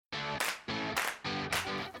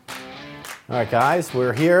All right, guys,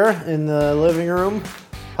 we're here in the living room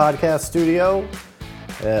podcast studio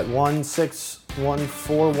at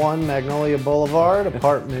 16141 Magnolia Boulevard,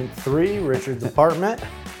 apartment 3, Richard's apartment,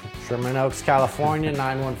 Sherman Oaks, California,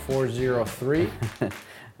 91403.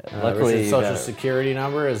 Luckily, Richard's social security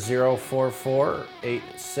number is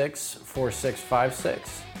 044864656.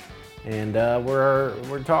 And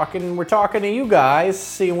we're talking to you guys,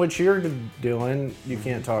 seeing what you're doing. You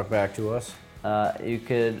can't talk back to us. you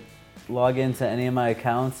could log into any of my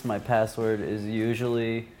accounts. My password is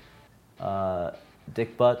usually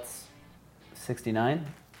dickbutts69.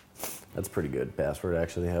 That's a pretty good password,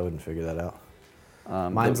 actually. I wouldn't figure that out.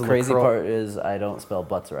 The crazy part is I don't spell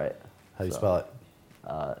butts right. How do you spell it?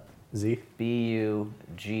 Z? Bught.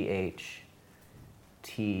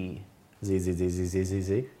 Z, Z, Z, Z, Z, Z,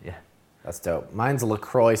 Z? Yeah. That's dope. Mine's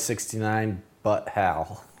LaCroix 69, but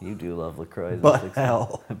Hal. You do love LaCroix. But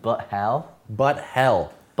hell. But Hal? But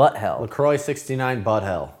hell. But hell. LaCroix 69, but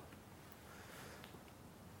hell.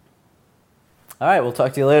 All right, we'll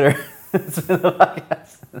talk to you later. It's been a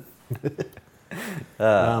podcast.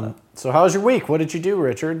 So how was your week? What did you do,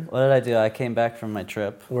 Richard? What did I do? I came back from my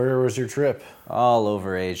trip. Where was your trip? All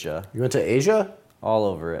over Asia. You went to Asia? All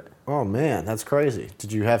over it. Oh, man, that's crazy.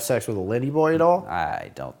 Did you have sex with a lady boy at all?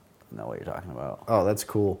 I don't know what you're talking about. Oh, that's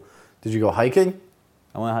cool. Did you go hiking?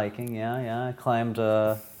 I went hiking, yeah. I climbed,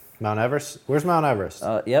 Mount Everest? Where's Mount Everest?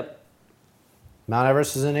 yep. Mount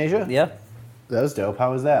Everest is in Asia? Yep. That was dope.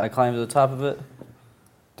 How was I that? climbed to the top of it.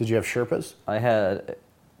 Did you have Sherpas? I had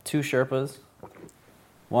 2 Sherpas,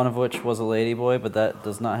 one of which was a ladyboy, but that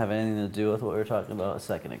does not have anything to do with what we were talking about a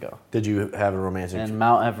second ago. Did you have a romantic... And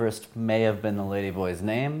Mount Everest may have been the ladyboy's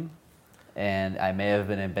name, and I may have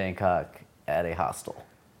been in Bangkok at a hostel.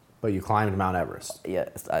 But you climbed Mount Everest.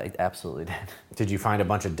 Yes, I absolutely did. Did you find a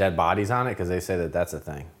bunch of dead bodies on it? Because they say that that's a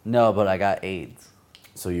thing. No, but I got AIDS.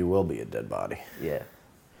 So you will be a dead body. Yeah,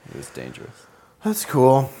 it was dangerous. That's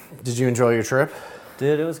cool. Did you enjoy your trip?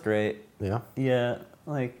 Dude, it was great. Yeah. Yeah,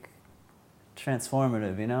 like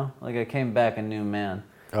transformative, you know? Like I came back a new man.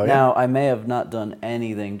 Oh, yeah? Now, I may have not done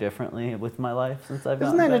anything differently with my life since I've gotten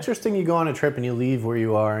Isn't that back. interesting? You go on a trip and you leave where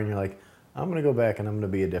you are and you're like, I'm going to go back and I'm going to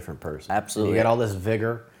be a different person. Absolutely. And you get all this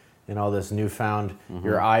vigor and all this newfound,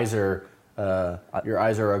 your eyes are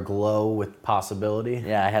aglow with possibility.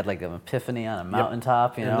 Yeah, I had like an epiphany on a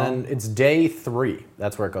mountaintop, you know? And then it's day 3.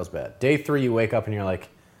 That's where it goes bad. Day 3, you wake up and you're like,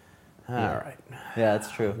 all right, Yeah, that's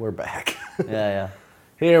true. we're back. Yeah.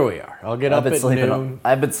 Here we are. I'll get up at noon.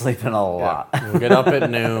 I've been sleeping a lot. We'll get up at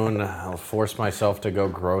noon. I'll force myself to go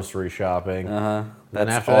grocery shopping. That's Then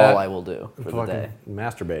after all that, I will do for the fucking day.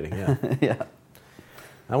 masturbating, yeah. Yeah.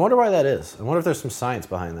 I wonder why that is. I wonder if there's some science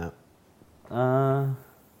behind that.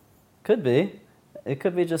 Could be. It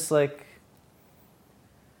could be just like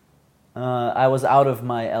I was out of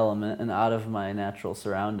my element and out of my natural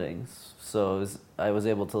surroundings, so I was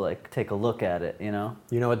able to like take a look at it, you know?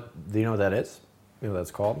 Do you know what that is? You know what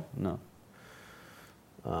that's called? No.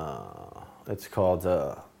 It's called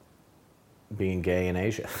being gay in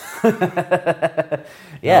Asia.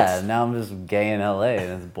 Yeah, now I'm just gay in LA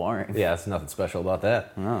and it's boring. Yeah, it's nothing special about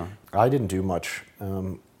that. No. I didn't do much.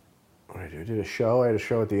 What did I do? I did a show. I had a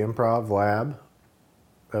show at the Improv Lab.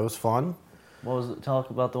 That was fun. What was it? Talk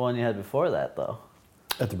about the one you had before that, though.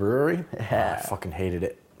 At the brewery? Yeah. I fucking hated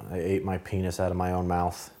it. I ate my penis out of my own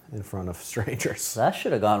mouth in front of strangers. That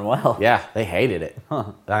should have gone well. Yeah, they hated it.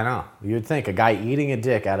 Huh. I know. You'd think a guy eating a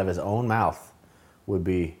dick out of his own mouth would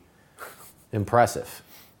be impressive.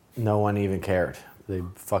 No one even cared. They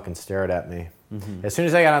fucking stared at me. Mm-hmm. As soon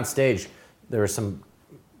as I got on stage, there was some...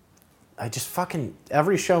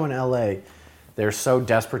 every show in LA, they're so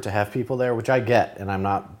desperate to have people there, which I get, and I'm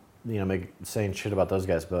not, saying shit about those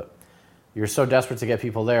guys, but you're so desperate to get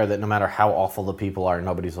people there that no matter how awful the people are,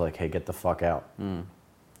 nobody's like, hey, get the fuck out.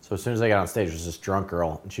 So as soon as I got on stage, there was this drunk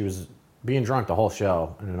girl, and she was being drunk the whole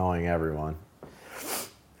show and annoying everyone.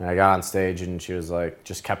 And I got on stage, and she was like,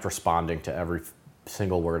 just kept responding to every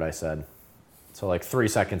single word I said. So like 3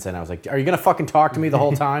 seconds in, I was like, are you going to fucking talk to me the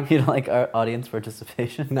whole time? You don't like our audience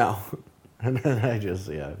participation? No. And then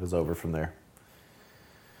it was over from there.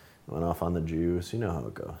 Went off on the juice. You know how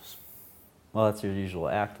it goes. Well, that's your usual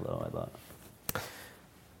act, though, I thought.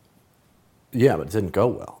 Yeah, but it didn't go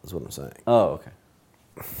well, is what I'm saying. Oh, okay.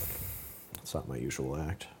 It's not my usual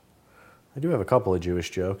act. I do have a couple of Jewish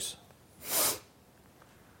jokes.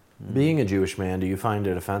 Being a Jewish man, do you find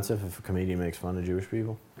it offensive if a comedian makes fun of Jewish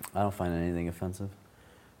people? I don't find anything offensive.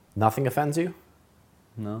 Nothing offends you?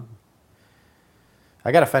 No.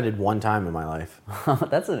 I got offended one time in my life.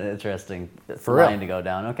 That's an interesting For line real. to go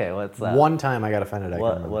down. Okay, what's that? One time I got offended.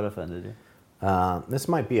 What offended you? This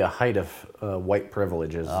might be a height of white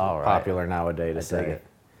privilege is All right. popular nowadays to I dig say it.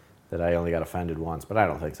 that I only got offended once, but I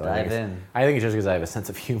don't think so. Dive I think in. I think it's just because I have a sense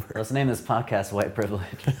of humor. Let's name this podcast White Privilege.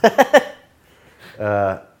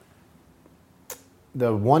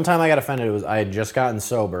 The one time I got offended was I had just gotten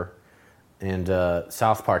sober, and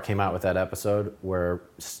South Park came out with that episode where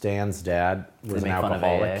Stan's dad was an made fun of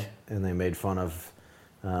alcoholic, AA. and they made fun of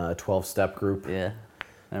a 12-step group Yeah.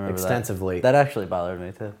 I remember extensively. That actually bothered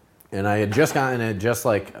me too. And I had just gotten it, just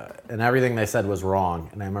like, and everything they said was wrong.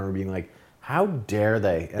 And I remember being like, how dare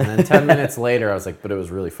they? And then 10 minutes later, I was like, but it was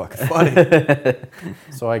really fucking funny.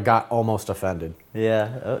 So I got almost offended.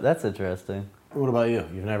 Yeah, oh, that's interesting. What about you?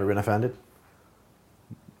 You've never been offended?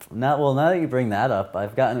 Now that you bring that up,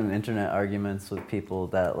 I've gotten in internet arguments with people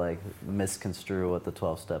that like misconstrue what the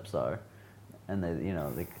 12 steps are, and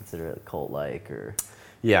they consider it cult-like or.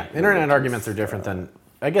 Yeah, internet religious, arguments are different than.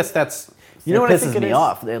 I guess that's. You it know what I pisses think it me is?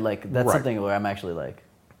 off. They're like that's Right. something where I'm actually like.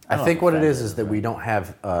 I don't think know what if it is offended that we right. don't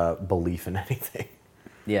have belief in anything.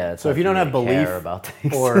 Yeah. It's So if hard you for don't me have to belief care about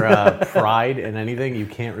things. or pride in anything, you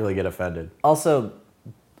can't really get offended. Also,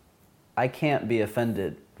 I can't be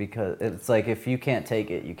offended because it's like if you can't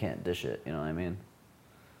take it, you can't dish it. You know what I mean?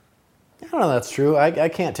 I don't know. That's true. I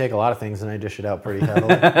can't take a lot of things, and I dish it out pretty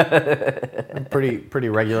heavily. I'm pretty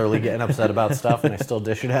regularly getting upset about stuff, and I still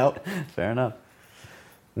dish it out. Fair enough.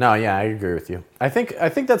 No, yeah, I agree with you. I think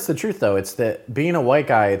that's the truth, though. It's that being a white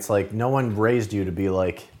guy, it's like no one raised you to be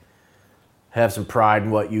like, have some pride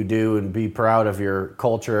in what you do and be proud of your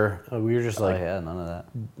culture. We were just like, oh yeah, none of that.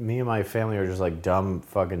 me and my family are just like dumb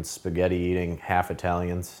fucking spaghetti eating half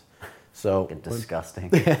Italians. So Fucking disgusting.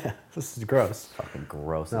 yeah, this is gross. Fucking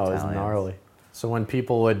gross. No, it's Italians. gnarly. So when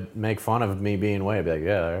people would make fun of me being white, I'd be like,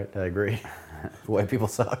 yeah, all right, I agree. White people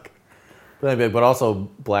suck. But I'd be like, but also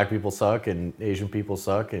black people suck and Asian people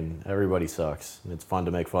suck and everybody sucks. And it's fun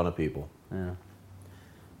to make fun of people. Yeah.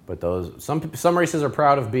 But some races are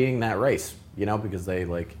proud of being that race, because they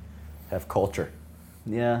like have culture.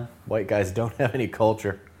 Yeah, White guys don't have any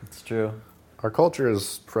culture. it's true. Our culture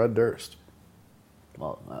is Fred Durst.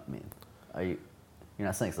 Well, I mean, you're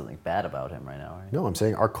not saying something bad about him right now, right? No, I'm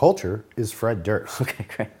saying our culture is Fred Durst. Okay,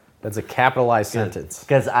 great. That's a capitalized sentence.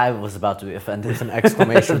 Because I was about to be offended. With an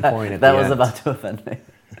exclamation point at that the was end. about to offend me.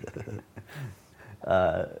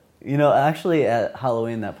 Actually, at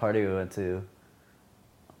Halloween, that party we went to,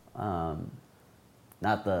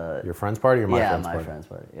 not the Your friend's party or my friend's my party? friend's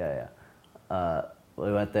party. Yeah.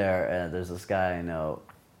 We went there, and there's this guy I know.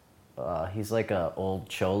 He's like a old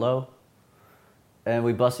cholo, and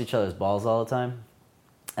we bust each other's balls all the time.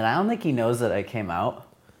 And I don't think he knows that I came out.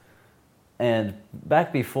 And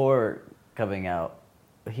back before coming out,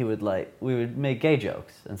 we would make gay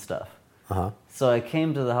jokes and stuff. Uh-huh. So I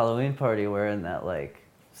came to the Halloween party wearing that like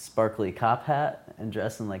sparkly cop hat and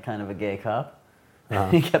dressing like kind of a gay cop. Uh-huh.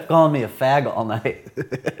 He kept calling me a fag all night,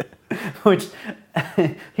 which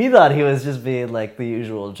he thought he was just being like the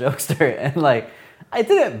usual jokester, and like it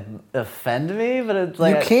didn't offend me, but it's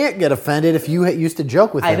like You can't get offended if you used to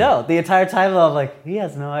joke with him. I know the entire time though, I'm like, he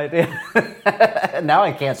has no idea. Now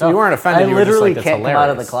I can't. So you weren't offended, I you were just literally like, that's can't come out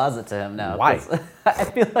of the hilarious. closet to him now. Why? 'cause I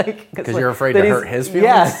feel like 'Cause you're afraid that to he's- hurt his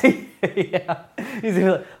feelings? Yeah, yeah. He's gonna be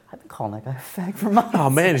like, I've been calling that guy a fag for months. Oh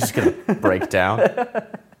man, he's just gonna break down.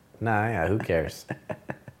 Nah, yeah, who cares?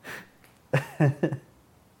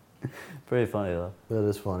 Pretty funny though. That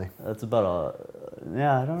is funny. That's about all.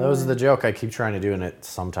 Yeah, I don't know. That was the joke I keep trying to do, and it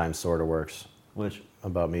sometimes sort of works Which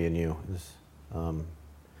about me and you. Is,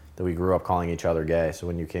 that we grew up calling each other gay. So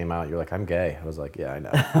when you came out, you're like, I'm gay. I was like, yeah, I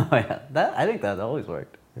know. oh yeah, I think that always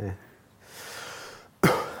worked.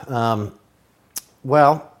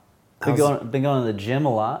 Well, Been going to the gym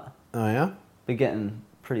a lot. Oh yeah, Been getting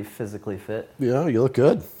pretty physically fit. yeah, you look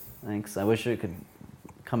good. Thanks. I wish it could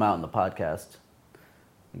come out in the podcast.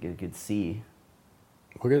 You could see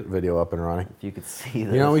We'll get video up and running. if you could see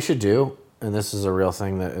this. You know what we should do, and this is a real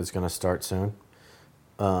thing that is going to start soon.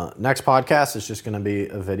 Next podcast is just going to be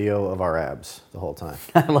a video of our abs the whole time.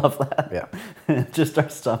 I love that. Yeah. Just our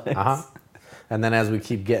stomachs. Uh-huh. And then as we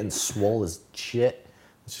keep getting swole as shit,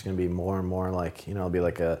 it's just going to be more and more like, it'll be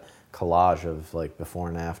like a collage of like before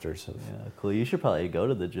and afters of Yeah, cool. You should probably go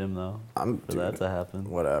to the gym though for that to happen.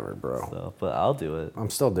 whatever, bro. So, but I'll do it. I'm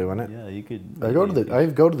still doing it. Yeah, you could. I go to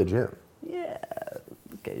the gym. Yeah,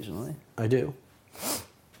 occasionally. I do.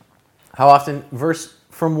 How often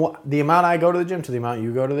from the amount I go to the gym to the amount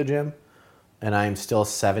you go to the gym, and I'm still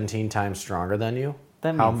 17 times stronger than you?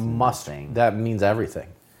 That how means must nothing. that means everything.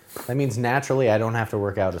 That means naturally I don't have to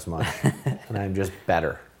work out as much, and I'm just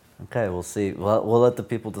better. Okay, we'll see. We'll let the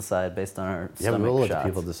people decide based on our Yeah, stomach we'll let shots. the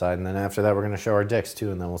people decide, and then after that we're gonna show our dicks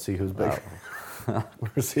too, and then we'll see who's bigger.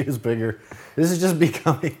 We'll see who's bigger. This is just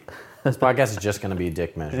becoming. This podcast is just going to be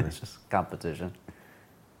dick measuring. It's just competition.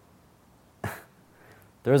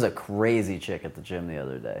 There was a crazy chick at the gym the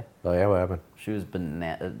other day. Oh yeah, what happened? She was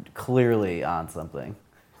clearly on something.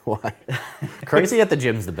 Why? Crazy at the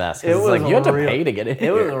gym's the best. 'Cause It it's was like you had to real- pay to get in.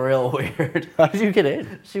 It was here. real weird. How did you get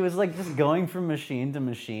in? She was like just going from machine to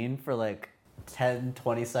machine for like 10,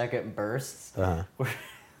 20-second bursts. Uh-huh. Where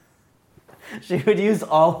she would use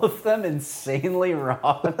all of them insanely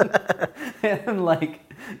wrong and like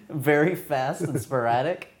very fast and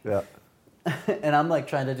sporadic. Yeah. And I'm like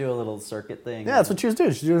trying to do a little circuit thing. Yeah, that's what she was doing.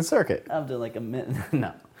 She's doing a circuit. I'm doing like a minute.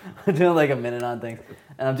 No, I'm doing like a minute on things,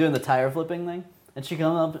 and I'm doing the tire flipping thing. And she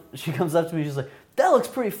comes up to me. She's like, "That looks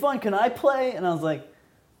pretty fun. Can I play?" And I was like,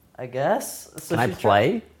 "I guess." So Can I she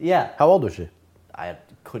play? Yeah. How old was she? I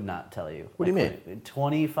could not tell you. What do you mean?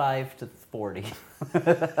 25 to 40.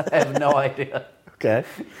 I have no idea. Okay.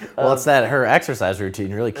 Well, it's that her exercise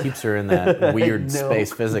routine really keeps her in that weird No-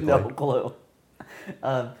 space physically. No clue.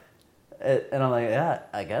 And I'm like, yeah,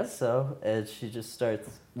 I guess so. And she just starts.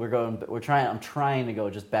 I'm trying to go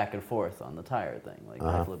just back and forth on the tire thing. Like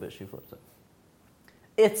I flip it, she flips it.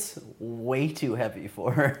 It's way too heavy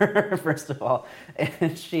for her, first of all,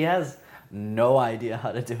 and she has no idea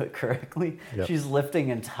how to do it correctly. Yep. She's lifting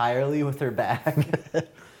entirely with her back.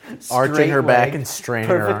 Arching her back Straight-legged, and straining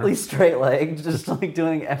her perfectly arm. straight legged, just like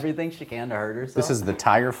doing everything she can to hurt herself. This is the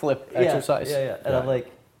tire flip exercise? Yeah. And I'm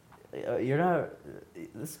like, you're not,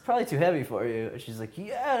 this is probably too heavy for you. And she's like,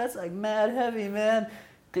 yeah, that's like mad heavy, man.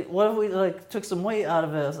 What if we like took some weight out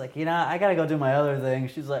of it? I was like, I gotta go do my other thing.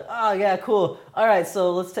 She's like, oh yeah, cool. All right,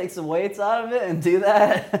 so let's take some weights out of it and do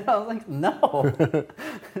that. I was like, no.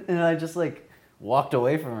 And I just like walked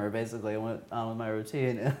away from her basically and went on with my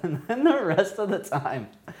routine. And then the rest of the time,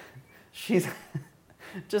 she's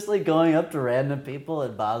just like going up to random people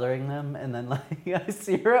and bothering them. And then like I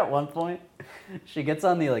see her at one point, she gets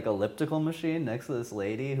on the like elliptical machine next to this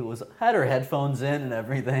lady who had her headphones in and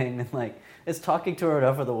everything, and like is talking to her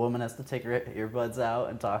enough where the woman has to take her earbuds out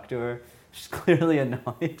and talk to her. She's clearly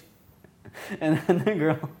annoyed. And then the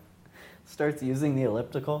girl starts using the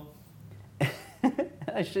elliptical.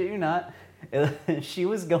 I shit you not, she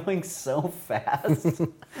was going so fast.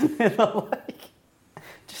 Like,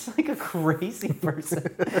 just like a crazy person.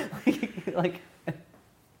 like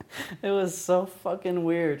it was so fucking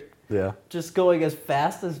weird. Yeah. Just going as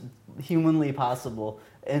fast as humanly possible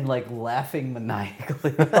and like laughing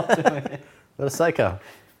maniacally while doing it. What a psycho.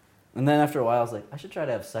 And then after a while, I was like, I should try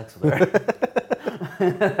to have sex with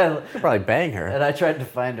her. Probably bang her. And I tried to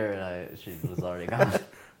find her, and she was already gone.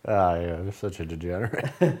 Ah, yeah, you're such a degenerate.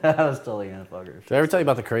 I was totally gonna fuck her. Did I ever tell you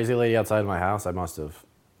about the crazy lady outside my house? I must have.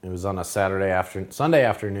 It was on a Sunday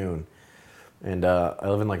afternoon, and I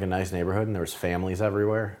live in like a nice neighborhood, and there was families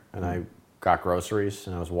everywhere, and I got groceries,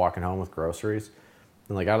 and I was walking home with groceries,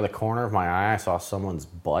 and like out of the corner of my eye, I saw someone's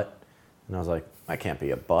butt, and I was like, that can't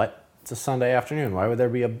be a butt. It's a Sunday afternoon. Why would there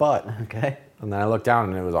be a butt? Okay. And then I looked down,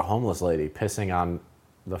 and it was a homeless lady pissing on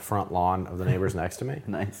the front lawn of the neighbors next to me.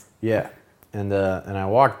 Nice. Yeah, and I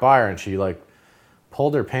walked by her, and she like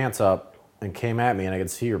pulled her pants up and came at me, and I could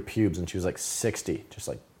see her pubes, and she was like 60, just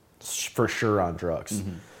like for sure on drugs.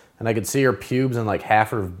 Mm-hmm. And I could see her pubes and like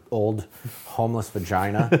half her old homeless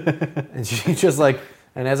vagina, and she just like,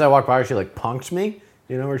 and as I walked by her, she like punked me,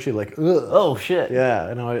 you know, where she like, ugh. Oh shit. Yeah,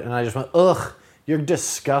 and I just went, ugh, you're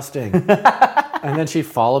disgusting. And then she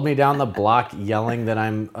followed me down the block yelling that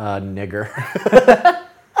I'm a nigger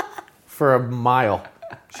for a mile.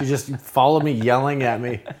 She just followed me yelling at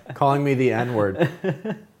me, calling me the N-word.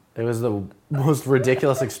 It was the most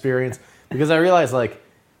ridiculous experience because I realized like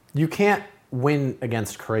you can't win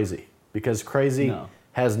against crazy because crazy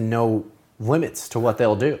has no limits to what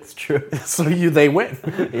they'll do. It's true. So they win.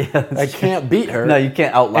 Yeah, I can't beat her. No, you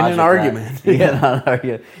can't outlogic in an argument. You cannot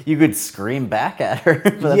argue. You could scream back at her,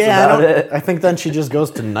 but that's yeah, about it. I think then she just goes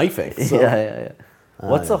to knifing. So. Yeah.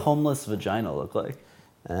 What's a homeless vagina look like?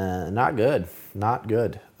 Not good. Not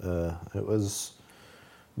good. It was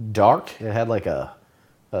dark. It had like a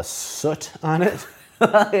soot on it.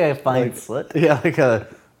 Yeah, fine Like- slit. Yeah, like a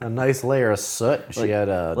nice layer of soot. She had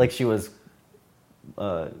a Like she was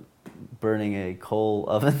burning a coal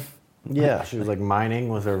oven. yeah. She was like mining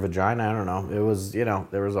with her vagina. I don't know. It was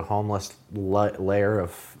there was a homeless layer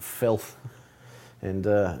of filth, and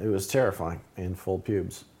it was terrifying and full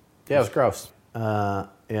pubes. Yeah, it was gross. Yeah,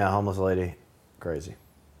 homeless lady, crazy.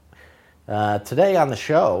 Today on the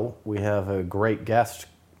show we have a great guest,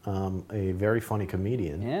 a very funny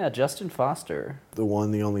comedian. Yeah, Justin Foster. The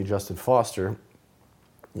one, the only Justin Foster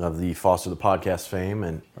of the Foster the Podcast fame,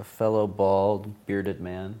 and A fellow bald, bearded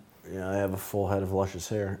man. Yeah, I have a full head of luscious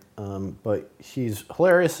hair. But he's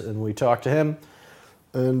hilarious, and we talked to him.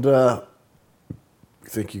 And I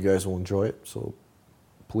think you guys will enjoy it. So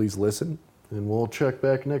please listen, and we'll check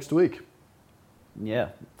back next week. Yeah.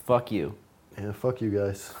 Fuck you. Yeah, fuck you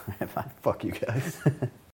guys. Fuck you guys.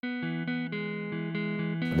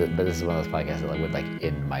 But this is one of those podcasts that like would like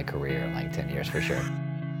end my career in like 10 years for sure.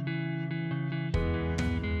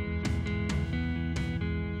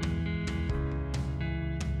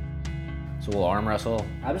 So we'll arm wrestle.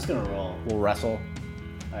 I'm just gonna roll. We'll wrestle.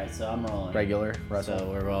 All right, so I'm rolling. Regular wrestle. So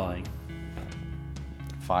we're rolling.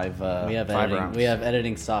 Five We have five editing. rounds. We have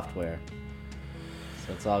editing software,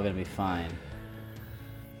 so it's all gonna be fine.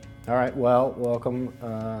 All right. Well, welcome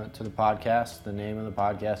to the podcast. The name of the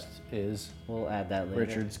podcast is We'll add that later.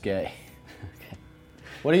 Richard's Gay.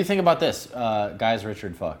 What do you think about this? Guys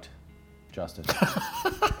Richard fucked. Justin.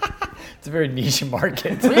 It's a very niche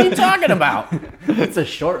market. What are you talking about? It's a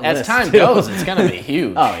short As list. time too. goes, it's going to be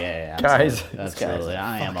huge. Oh yeah, Guys. absolutely.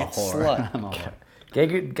 I am a fucking whore. slut. I'm a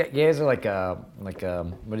whore. Gays are like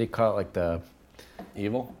what do you call it? Like the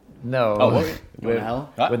Evil? no. Oh, what? You want to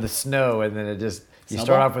hell? What? with the snow, and then it just you Snowball?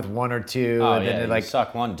 start off with one or two, Oh, and yeah, then it you like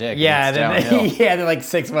suck one dick. yeah, and and it's then downhill. yeah, then like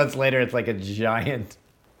 6 months later, it's like a giant.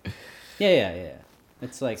 Yeah.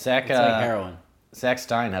 It's like Zach, it's like heroin. Zach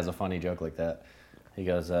Stein has a funny joke like that. He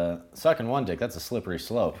goes, sucking one dick, that's a slippery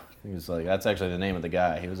slope. He was like, that's actually the name of the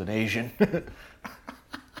guy. He was an Asian.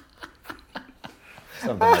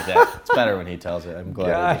 Something like that. It's better when he tells it. I'm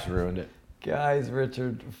glad I just ruined it. Guys,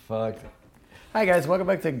 Richard fucked. Hi guys, welcome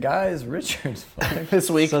back to Guys Richard's fucked. This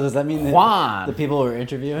week, So does that mean that Juan. the people we're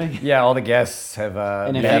interviewing? Yeah, all the guests have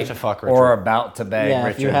And if You you- have to fuck Richard. or about to bang Yeah,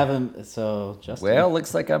 Richard. if you haven't, so Justin. Well,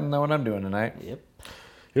 looks like I know what I'm doing tonight. Yep.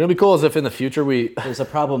 You know what'd be cool is if in the future we... There's a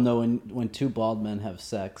problem though when two bald men have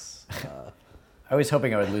sex. I was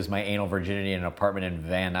hoping I would lose my anal virginity in an apartment in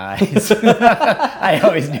Van Nuys. I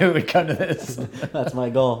always knew it would come to this. That's my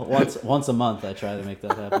goal. Once a month, I try to make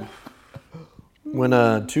that happen.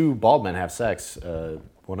 When two bald men have sex,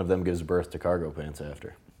 one of them gives birth to cargo pants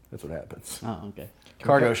after. That's what happens. Oh, okay.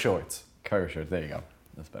 Cargo shorts, Cargo shorts, there you go.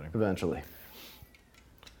 That's better. eventually.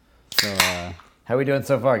 So How we doing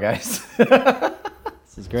so far, guys?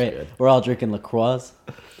 this is great. We're all drinking LaCroix.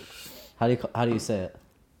 How do you say it?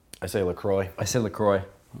 I say LaCroix. I said LaCroix.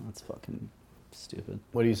 Oh, that's fucking stupid.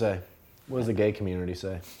 What do you say? What does the gay community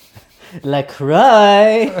say?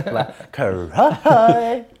 LaCroix.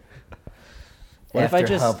 LaCroix. What if I After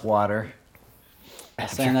just- hump water. I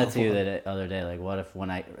was saying that to you the other day. Like, what if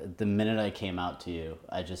the minute I came out to you,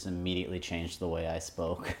 I just immediately changed the way I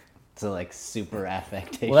spoke to like super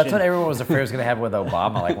affectation. Well, that's what everyone was afraid was going to happen with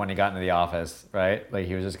Obama, like when he got into the office, right? Like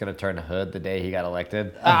he was just going to turn hood the day he got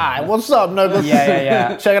elected. Hi, what's up, niggas?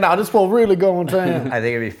 Yeah. Check it out. This will really going down. I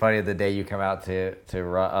think it'd be funny the day you come out to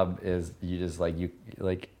Rob is you just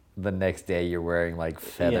like the next day you're wearing like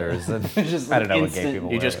feathers and Just, I don't know like, what gay instant- people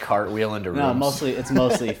You wear. just cartwheel into rooms. No, it's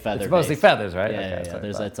mostly feather. It's mostly feathers, right? Yeah, Okay, yeah, that's yeah. what I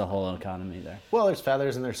There's thought. it's a whole economy there. Well, there's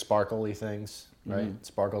feathers and there's sparkly things, right?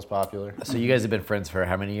 Sparkle's popular. So you guys have been friends for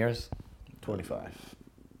how many years? 25.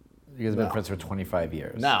 You guys have been No. friends for 25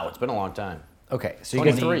 years. No, it's been a long time. Okay, so you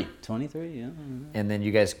guys 23. 23, yeah. and then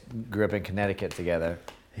you guys grew up in Connecticut together.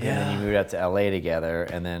 And then you moved out to LA together,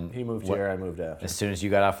 and then He moved what- here, I moved after. As soon as you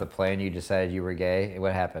got off the plane, you decided you were gay.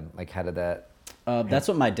 What happened? Like, how did that? That's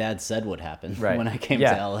what my dad said would happen Right. when I came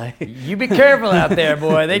Yeah. to LA. You be careful out there,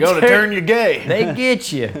 boy. They Go to turn you gay. They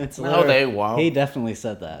get you. It's No, literally- they won't. He definitely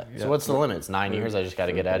said that. So what's the limit? It's 9 years. I just got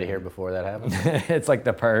to get out of here before that happens. It's like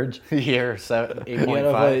the purge. Year You gotta,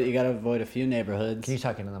 8.5. you gotta avoid a few neighborhoods. Can you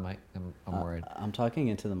talk into the mic? I'm worried. I'm talking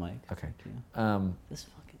into the mic. Okay. Yeah. This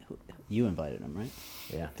fucking. You invited him, right?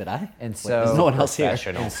 Yeah. Did I? And Wait, so there's no one else here.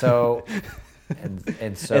 Professional. And so,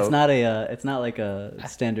 and so. It's not a. It's not like a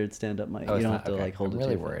standard stand-up mic. Oh, you it's don't not? have to Okay. like hold I'm it.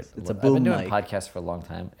 really to your worried. face. It's a I've boom been doing mic. podcasts for a long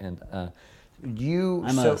time, and you.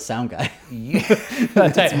 I'm so, a sound guy. You,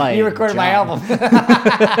 That's my you recorded my job. album.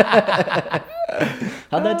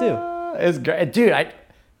 How'd that do? It's great, dude.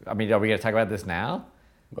 I mean, are we gonna talk about this now?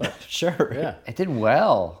 Sure. Yeah. It did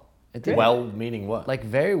well. It did Well, meaning what? like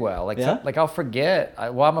very well. Like Yeah? like I'll forget.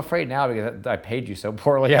 Well, I'm afraid now because I paid you so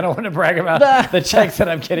poorly. I don't want to brag about the checks that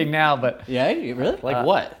I'm getting now, but Yeah. You really? like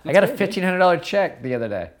what? I got a $1,500 check the other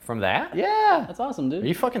day. From that? Yeah. That's awesome, dude. Are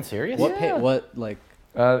you fucking serious? What? What? Like?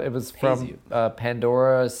 It was from you.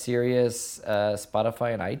 Pandora, Sirius,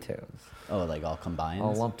 Spotify, and iTunes. Oh, like all combined.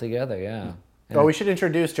 All lumped together, yeah. Oh, we should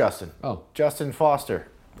introduce Justin. Oh. Justin Foster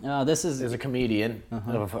This is. is a comedian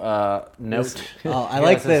of note. Oh, I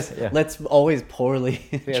like this this. is- yeah. Let's always poorly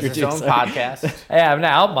He has introduce. his own our- podcast. Yeah, I'm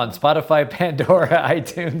now on Spotify, Pandora,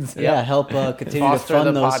 iTunes. Yeah, help continue Foster to fund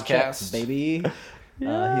the those podcast. checks, baby. He's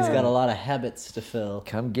got a lot of habits to fill.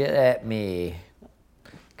 Come get at me.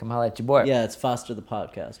 Come holla at your boy. Yeah, it's Foster the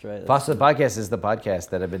Podcast, right? Foster the Podcast is the podcast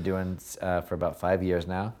that I've been doing for about 5 years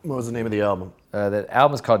now. What was the name of the album? The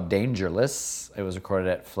album is called Dangerless. It was recorded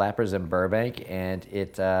at Flappers in Burbank, and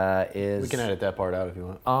it is... We can edit that part out if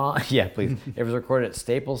you want. Yeah, please. It was recorded at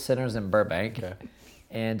Staples Centers in Burbank. Okay.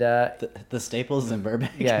 And The Staples in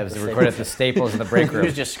Burbank. yeah, it was recorded at the Staples in the break He room.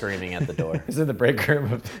 was just screaming at the door. It was in the break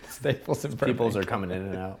room of Staples in Burbank. Peoples are coming in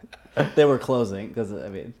and out. They were closing because I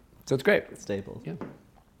mean So it's great. Staples. Yeah.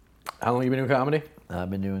 How long you been doing comedy? I've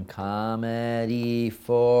been doing comedy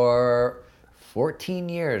for 14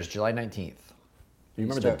 years, July 19th. Do you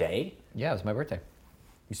remember start- the day? Yeah, it was my birthday.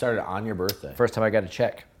 You started on your birthday. First time I got a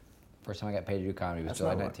check. First time I got paid to do comedy was That's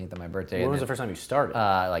July not 19th on my birthday. When and was the then, first time you started?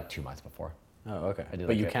 like 2 months before. Oh, okay. I did But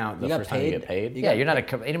like you it. count the You got first time you paid? get paid? Yeah, you're not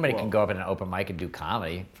anybody Whoa. can go up in an open mic and do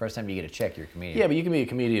comedy. First time you get a check, you're a comedian. Yeah, but you can be a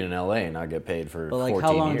comedian in LA and not get paid for But like, 14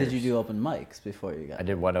 how long years. did you do open mics before you got? I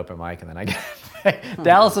did one open mic and then I got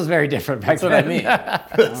Dallas was very different back That's what I then. mean.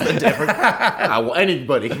 That's the difference.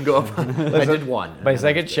 Anybody can go up. I did one. My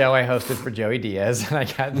second show I hosted for Joey Diaz and I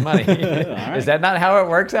got money. Is that not how it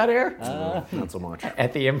works out here? Not so much.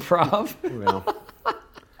 At the Improv? Well,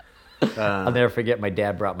 I'll never forget my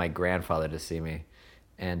dad brought my grandfather to see me.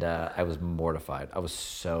 And I was mortified. I was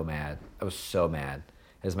so mad.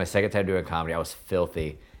 It was my second time doing comedy. I was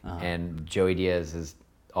filthy. And Joey Diaz is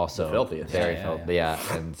also The filthiest. very Yeah, filthy.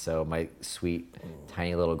 Yeah. And so my sweet,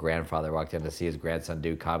 tiny little grandfather walked in to see his grandson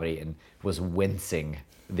do comedy and was wincing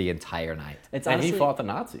the entire night. It's and honestly, he fought the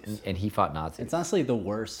Nazis. And he fought Nazis. It's honestly the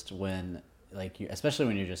worst when, like, especially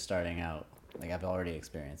when you're just starting out. Like, I've already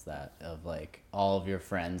experienced that of like all of your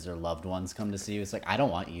friends or loved ones come to see you. It's like, I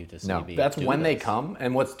don't want you to see No, me. That's do when they this. come.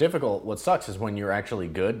 And what's difficult, what sucks is when you're actually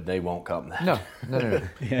good, they won't come then. No.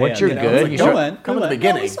 Yeah, Once yeah, you're you know, good, it's like, you go start, in, come go in the in.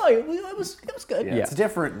 beginning. No, we saw you. It was good. Yeah, it's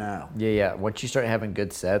different now. yeah. Once you start having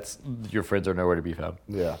good sets, your friends are nowhere to be found.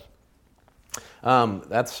 Yeah.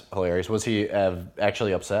 That's hilarious. Was he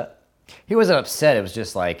actually upset? He wasn't upset. It was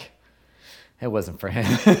just like, it wasn't for him.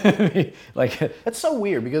 Like, That's so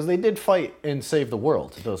weird because they did fight and save the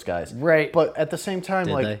world, those guys. Right. But at the same time,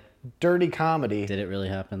 Did like, they? dirty comedy. Did it really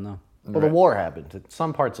happen though? Well, the war happened.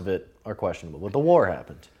 Some parts of it are questionable, but the war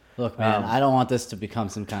happened. Look, man, I don't want this to become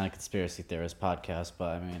some kind of conspiracy theorist podcast, but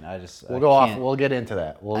I mean, We'll go off. We'll get into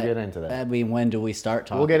that. We'll get into that. I mean, when do we start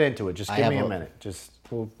talking? We'll get into it. Just I give have me a a- minute. Just.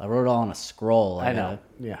 We'll, I wrote it all on a scroll. I know.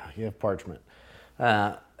 Yeah, you have parchment.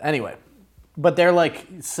 Anyway, but they're like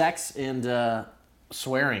sex and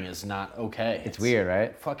swearing is not okay. it's weird,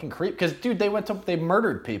 right? Fucking creep. Because dude, they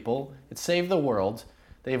murdered people. It saved the world.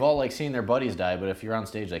 They've all like seen their buddies die. But if you're on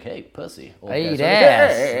stage like, hey, pussy, old I guys eat are like,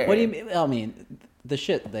 ass. "Hey." What do you mean? I mean, the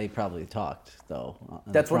shit they probably talked though. on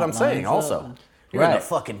the That's what I'm front saying. lines, Also, you're in Right. the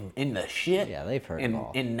fucking in the shit. Yeah, they've heard it in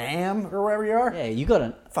all. in Nam or wherever you are. Yeah, you got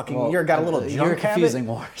to Fucking, you got a little junk You're habit. confusing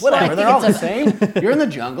more. Whatever, they're all the same. You're in the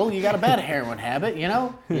jungle. You got a bad heroin habit. You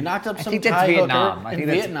know, you knocked up some think that's Thai hooker Vietnam. I in think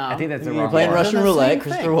that's- Vietnam. I think that's the You're wrong playing war. Russian They're the roulette. same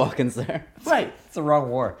Christopher thing. Walken's there. Right. It's the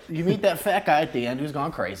wrong war. You meet that fat guy at the end who's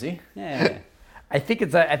gone crazy. Yeah. I think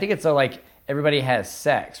it's a like everybody has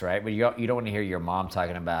sex, right? But you don't want to hear your mom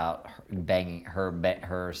talking about banging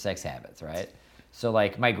her sex habits, right? So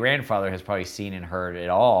like my grandfather has probably seen and heard it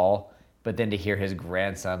all, but then to hear his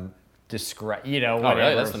grandson describe, whatever. Oh,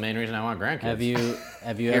 really? That's the main reason I want grandkids. Have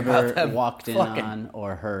you Hear about ever them walked in fucking- on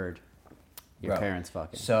or heard your Bro. parents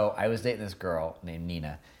fucking? So I was dating this girl named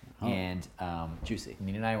Nina, and Juicy.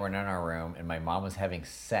 Nina and I were in our room, and my mom was having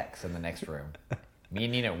sex in the next room. Me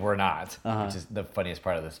and Nina were not, which is the funniest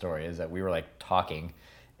part of the story, is that we were like talking,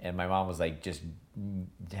 and my mom was like just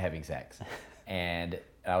having sex, and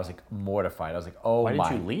I was like mortified. I was like, oh Why didn't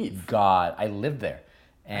my you leave? God, I lived there.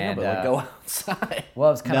 I know, And but like, go outside. well,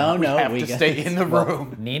 it was kind of No, have we to got- stay in the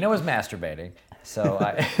room. Nina was masturbating, so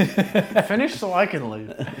I. Finish so I can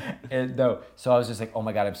leave. And no, so I was just like, oh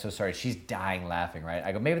my God, I'm so sorry. She's dying laughing, right?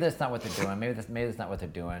 I go, maybe that's not what they're doing. Maybe that's not what they're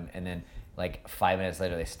doing. And then like 5 minutes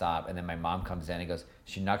later, they stop. And then my mom comes in and goes,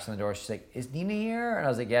 she knocks on the door. She's like, is Nina here? And I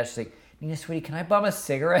was like, yeah. She's like, Nina, sweetie, can I bum a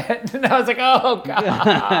cigarette? And I was like, oh God.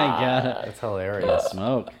 I got That's hilarious.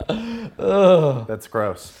 smoke. That's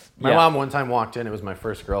gross. My Yeah. mom one time walked in. It was my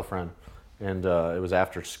first girlfriend, and it was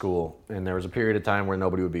after school. And there was a period of time where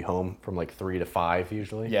nobody would be home from like 3 to 5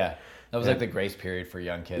 usually. Yeah. That was like the grace period for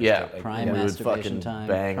young kids. Yeah. to, like, Prime we would masturbation fucking time.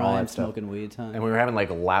 bang all prime that stuff. smoking weed time. And we were having like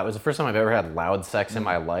loud. It was the first time I've ever had loud sex in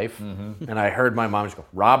my life. And I heard my mom just go,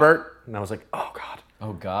 "Robert," and I was like, "Oh God." Oh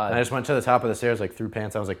And I God. just went to the top of the stairs, like threw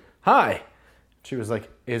pants. I was like, "Hi." She was like,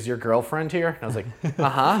 "Is your girlfriend here?" And I was like,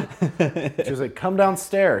 "Uh-huh." She was like, "Come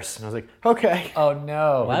downstairs." And I was like, "Okay." Oh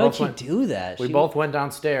no. Why both would she went- do that? We She- both went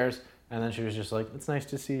downstairs, And then she was just like, "It's nice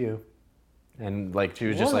to see you," and like she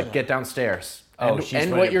was just like, "Get downstairs." Oh, and, she's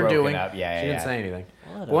and when what it you're broken doing. up. Yeah, she yeah, didn't yeah. say anything.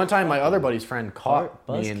 What But one time, my other buddy's friend caught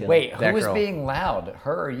me and Wait, who that was girl. being loud?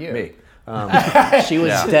 Her or you? Me. She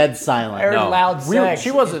was dead silent. Heard loud sex.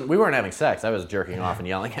 She wasn't. We weren't having sex. I was jerking off and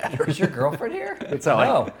yelling at her. Is your girlfriend here? That's how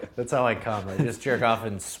No. that's how I come. I just jerk off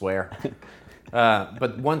and swear.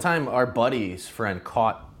 But one time, our buddy's friend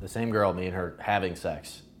caught the same girl, me and her, having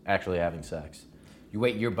sex. Actually having sex.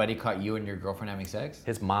 Wait, your buddy caught you and your girlfriend having sex?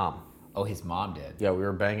 His mom. Oh, his mom did. Yeah, we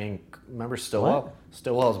were banging. Remember Stillwell? What?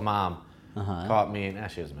 Stillwell's mom Uh-huh. caught me, and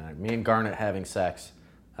she doesn't matter. Me and Garnet having sex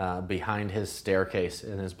behind his staircase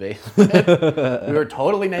in his basement. We were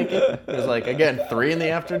totally naked. It was like, again, 3 in the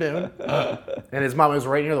afternoon. And his mom was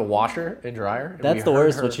right near the washer and dryer. And That's we the heard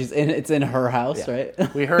worst her- when she's in. It's in her house, Yeah.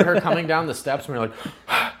 right? We heard her coming down the steps, and we were like,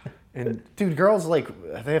 and dude, girls, like,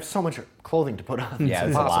 they have so much clothing to put on. Yeah, It's there's a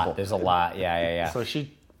impossible. lot. There's a lot. Yeah. So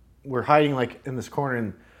we're hiding like in this corner,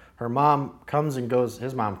 and her mom comes and goes.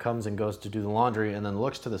 His mom comes and goes to do the laundry, and then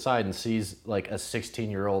looks to the side and sees like a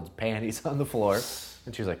 16-year-old's panties on the floor,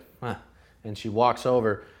 and she's like, huh. And she walks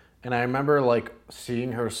over, and I remember like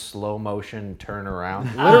seeing her slow motion turn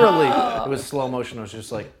around. Literally, it was slow motion. I was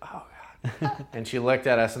just like, oh god. And she looked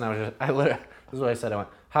at us, and this is what I said. I went,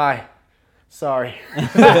 hi, sorry.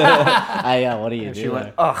 What do you And do? she went,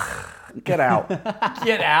 there? ugh, get out.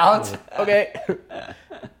 Get out. Okay.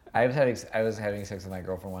 I was having sex with my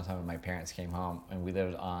girlfriend one time when my parents came home, and we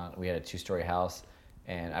had a 2-story house,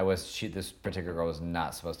 and this particular girl was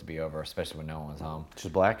not supposed to be over, especially when no one was home.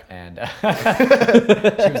 She's black. And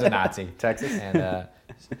she was a Nazi. Texas.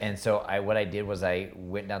 And so what I did was I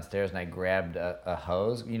went downstairs and I grabbed a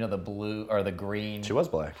hose, the blue or the green. She was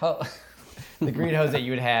black. The green hose that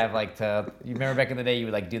you would have you remember back in the day you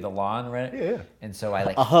would like do the lawn, right? Yeah. And so I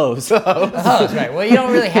like A hose. a hose, right? Well, you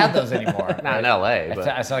don't really have those anymore. Not in LA, but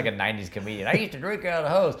I sound like a '90s comedian. I used to drink out of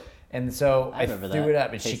the hose, and so I remember threw that. it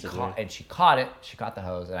up, and Tasted weird. she caught it. She caught the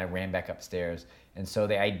hose, and I ran back upstairs. And so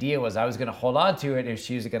the idea was I was going to hold on to it, and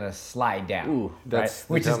she was going to slide down. Ooh, that's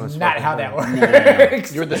the which is dumbest not fucking how that thing.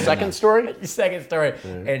 works. You're the second story? Second story.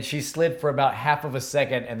 And she slid for about half of a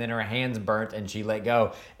second, and then her hands burnt, and she let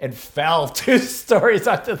go and fell 2 stories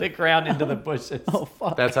onto the ground into the bushes. Oh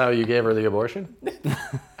fuck. That's how you gave her the abortion?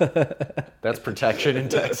 That's protection in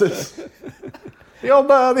Texas. The old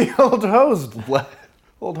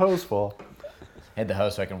hose fall. Had the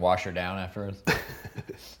hose so I can wash her down afterwards.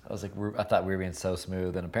 I thought we were being so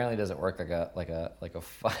smooth, and apparently it doesn't work like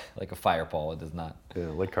a fire pole. It does not. Yeah,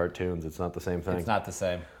 like cartoons, it's not the same thing. It's not the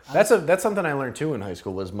same. That's something I learned too in high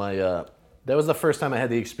school. Was my that was the first time I had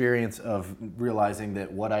the experience of realizing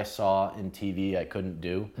that what I saw in TV I couldn't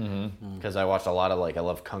do because I watched a lot of I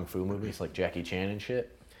love kung fu movies like Jackie Chan and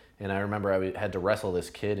shit. And I remember I had to wrestle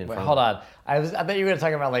this kid in Wait, front. hold on. I thought you were gonna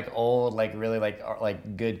talk about old, really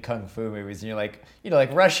good kung fu movies, and you're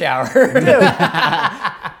like Rush Hour.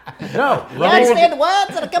 No, You understand the words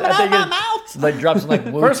that are coming out of my mouth? Like drops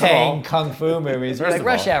some Wu First of all- Tang kung fu movies. You're First like of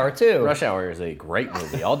Rush all, Hour too. Rush Hour is a great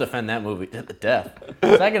movie. I'll defend that movie to the death.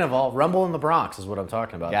 Second of all, Rumble in the Bronx is what I'm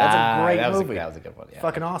talking about. That's a great movie. That was a good one. Yeah,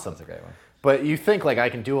 Fucking awesome. That's a great one. But you think I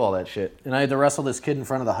can do all that shit, and I had to wrestle this kid in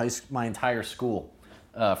front of my entire school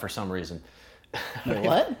for some reason.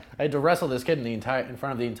 What? I had to wrestle this kid in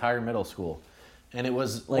front of the entire middle school, and it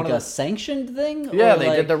was Like one a of the, sanctioned thing? yeah. Or They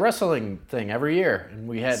like- did the wrestling thing every year, and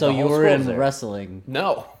we had. So the you whole were school in there. wrestling.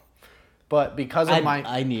 No, but because of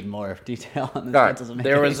I need more detail on this. all That right, doesn't make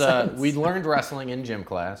there any was sense. we learned wrestling in gym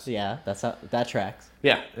class. Yeah, that tracks.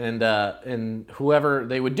 Yeah, and whoever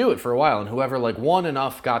they would do it for a while, and whoever won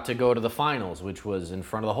enough got to go to the finals, which was in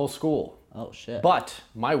front of the whole school. Oh shit. But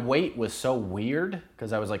my weight was so weird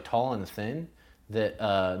because I was tall and thin that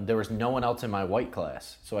there was no one else in my white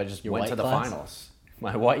class, so I just went white to the class? finals.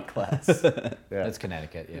 My white class. Yeah, That's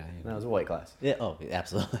Connecticut. Yeah. that was a white class. Yeah. Oh,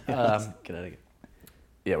 absolutely. Connecticut.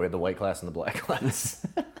 Yeah, we had the white class and the black class.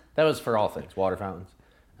 That was for all things, water fountains.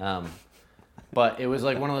 But it was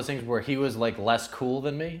one of those things where he was less cool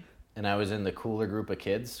than me, and I was in the cooler group of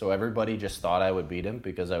kids, so everybody just thought I would beat him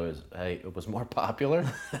because I was more popular.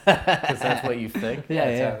 Because that's what you think.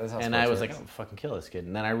 That's how And I sports was works. I'm fucking kill this kid.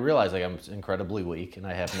 And then I realized I'm incredibly weak and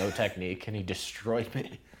I have no technique, and he destroyed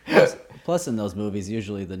me. Plus, in those movies,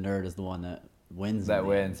 usually the nerd is the one that wins. in That the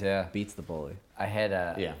wins, end, yeah. Beats the bully. I had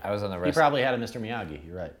Yeah, I was on the He wrestling. probably had a Mr. Miyagi.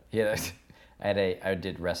 You're right. Yeah, I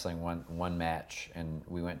did wrestling one match, and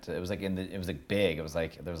we went to. It was big. It was there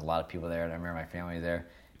was a lot of people there, and I remember my family was there,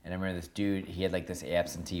 and I remember this dude. He had this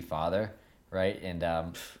absentee father, right? And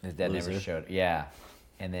his dad never Loser. showed. Yeah,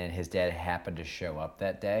 and then his dad happened to show up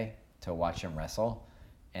that day to watch him wrestle,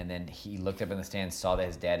 and then he looked up in the stands, saw that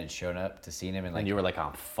his dad had shown up to see him, and like And you were like,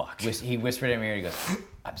 "Oh fuck." he whispered in my ear, he goes,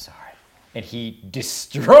 "I'm sorry." And he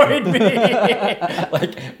destroyed me,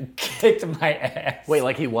 like kicked my ass. Wait,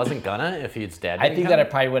 like he wasn't gonna if his dad. I didn't think come? that I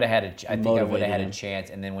probably would have had I would have Motivated had a him. chance.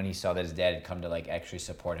 And then when he saw that his dad had come to like actually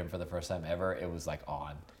support him for the first time ever, it was like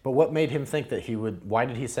on. But what made him think that he would? Why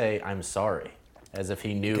did he say, "I'm sorry," as if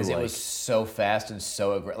he knew? Because Like, it was so fast and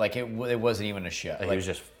so aggressive. Like it wasn't even a show. he Like, was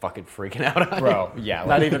just fucking freaking out on bro, you. yeah, Not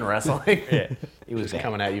like- even wrestling. he was Just bad.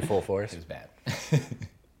 coming at you full force. It was bad.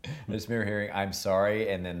 I just remember hearing "I'm sorry"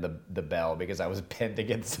 and then the bell because I was pinned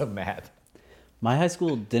against the mat. My high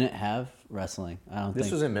school didn't have wrestling. I don't This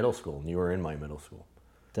think. was in middle school, and you were in my middle school.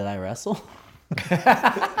 Did I wrestle?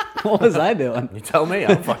 What was I doing? You tell me. I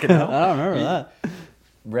don't fucking know. I don't remember that.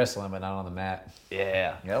 Wrestling, but not on the mat.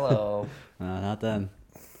 Yeah. Hello. No, not then.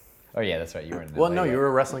 Oh yeah, that's right. You were in. Well, LA, no, right? you were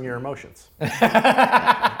wrestling your emotions,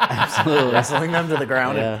 Absolutely. wrestling them to the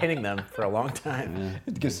ground Yeah. and pinning them for a long time.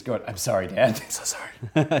 Just going, "I'm sorry, Dad." So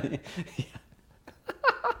sorry.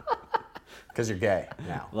 Because you're gay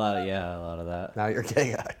now. A lot of that. Now you're a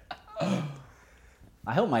gay guy.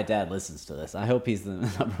 I hope my dad listens to this. I hope he's the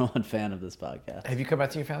number one fan of this podcast. Have you come back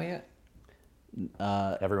to your family yet?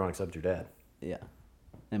 Everyone except your dad. Yeah.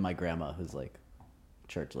 And my grandma, who's like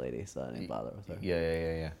church lady, so I didn't bother with her.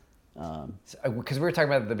 Yeah. Because we were talking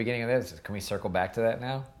about at the beginning of this. Can we circle back to that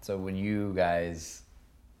now? So when you guys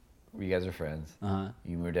are friends, Uh-huh.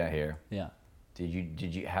 you moved out here. Yeah.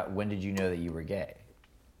 When did you know that you were gay?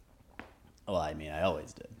 Well, I mean, I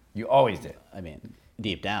always did. You always did, I mean,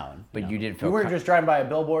 deep down. but know. you didn't feel. You weren't just driving by a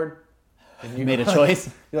billboard. You made a choice.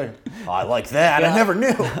 You're like, oh, I like that. I never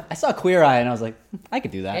knew. I saw Queer Eye and I was like, I could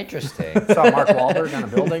do that. interesting. Saw Mark Wahlberg on a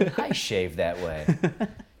building. I shaved that way.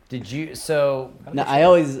 Did you? So, No, I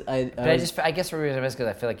always. but I guess for me, because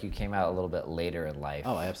I feel like you came out a little bit later in life.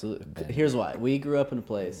 Oh, absolutely. Here's why. We grew up in a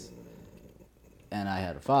place, and I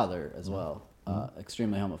had a father as well,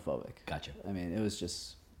 extremely homophobic. Gotcha. I mean, it was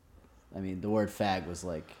just. I mean, the word fag was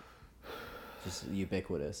like, just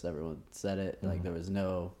ubiquitous. Everyone said it. Like there was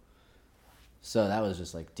no. So that was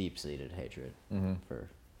just like deep-seated hatred for,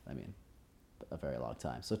 I mean, a very long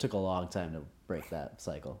time. So it took a long time to break that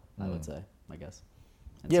cycle. I would say, I guess.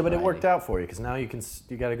 And Yeah, but it sobriety. worked out for you because now you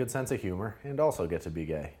got a good sense of humor and also get to be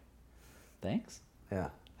gay. Thanks. Yeah.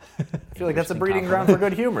 I feel like that's a breeding ground for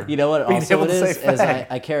good humor. You know what Being also able it to is? say Is fag.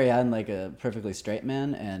 I carry on like a perfectly straight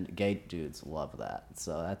man, and gay dudes love that.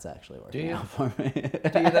 So that's actually working you? out for me.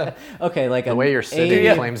 Do you though? Okay, like The way you're sitting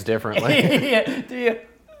A- claims differently. Yeah. Do you?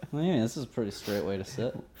 Well, yeah, this is a pretty straight way to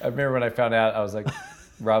sit. I remember when I found out, I was like,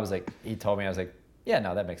 Rob was like, he told me, I was like, yeah,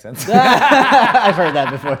 no, that makes sense. I've heard that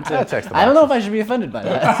before too. That checks the I don't know if I should be offended by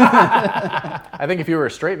that. I think if you were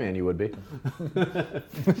a straight man, you would be.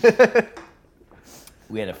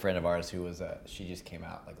 We had a friend of ours who was, she just came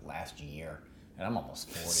out like last year, and I'm almost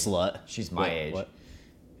 40. Slut. She's my Wait, age. what?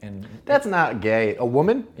 And That's not gay. A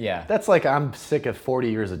woman? Yeah. That's like I'm sick of 40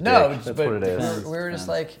 years of dick. no, That's but what it is. Depends. we were just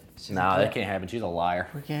like, Nah, that can't happen. She's a liar.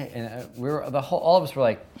 okay, and we were all of us were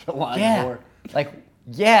like, lying yeah, more. like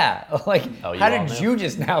yeah, like Oh, you how all did knew? you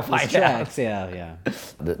just now This find out? tracks, yeah.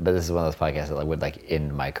 But this is one of those podcasts that would like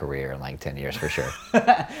end my career in like 10 years for sure.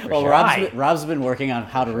 Well, sure. Rob's been working on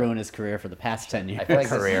how to ruin his career for the past 10 years. I feel like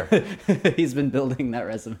career. He's been building that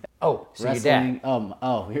resume. Oh, so your dad.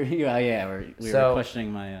 We were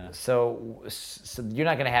questioning my. So you're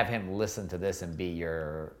not gonna have him listen to this and be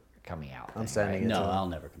your coming out. I'm thing, sending right? it No, to him. I'll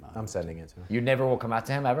never come out. I'm sending it to him. You never will come out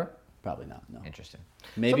to him ever. Probably not. No. Interesting.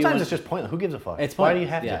 Maybe Sometimes when- it's just pointless. Who gives a fuck? It's Why pointless. do you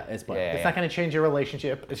have Yeah, to? it's pointless. It's not going to change your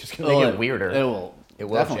relationship. It's just going Well, to make it weirder. It will. It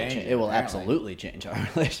will definitely change change. it, It will apparently. absolutely change our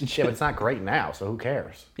relationship. Yeah, but it's not great now, so who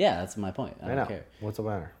cares? Yeah, that's my point. I I don't know. care. What's the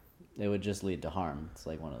matter? It would just lead to harm. It's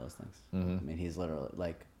like one of those things. Mm-hmm. I mean, he's literally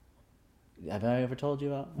like. Have I ever told you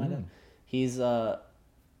about my Mm. dad? He's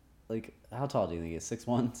like, how tall do you think he is?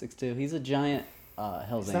 6'1", 6'2"? He's a giant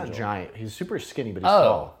Hell's He's Angel. not giant. He's super skinny, but he's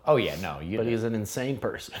tall. Oh yeah, no. You, But he's an insane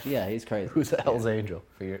person. Yeah, he's crazy. Who's a Hell's Angel?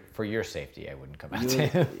 for your safety, I wouldn't come out You to would,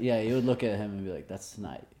 him. yeah, you would look at him and be like, "That's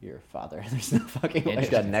not your father." There's no fucking way.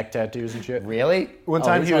 He's got neck tattoos and shit. Really? One Oh,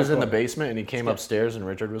 time he's he was in the hardcore. basement and he came upstairs and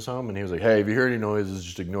Richard was home and he was like, "Hey, if you hear any noises,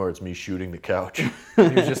 just ignore it. It's me shooting the couch." And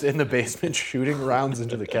he was just in the basement shooting rounds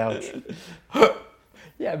into the couch.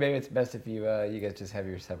 Yeah, maybe it's best if you guys just have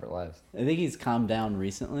your separate lives. I think he's calmed down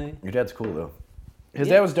recently. Your dad's cool though. His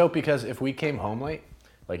Yeah. dad was dope because if we came home late,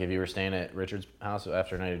 like if you were staying at Richard's house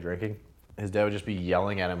after a night of drinking, his dad would just be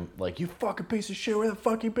yelling at him like, "You fucking piece of shit, where the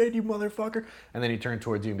fuck you been, you motherfucker?" And then he'd turn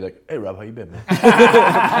towards you and be like, "Hey Rob, how you been, man?" And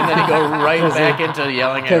then he'd go right back into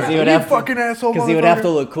yelling at Because him. he would "You have fucking asshole, Because he would have to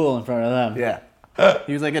motherfucker." look cool in front of them. Yeah.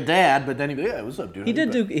 He was like a dad, but then he'd be like, yeah, what's up, dude? He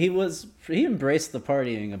did do. He embraced the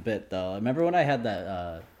partying a bit though. I remember when I had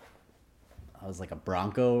that. I was like a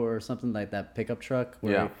Bronco or something like that pickup truck.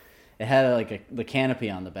 Where Yeah. It had like the canopy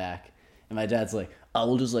on the back, and my dad's like, "I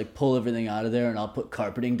will just like pull everything out of there, and I'll put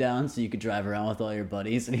carpeting down so you could drive around with all your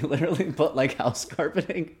buddies." And he literally put like house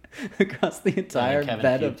carpeting across the entire Kevin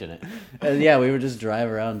bed puked of. in it. And yeah, we would just drive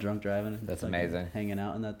around drunk driving. That's fucking amazing. Hanging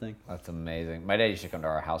out in that thing. That's amazing. My dad used to come to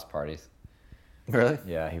our house parties. Really?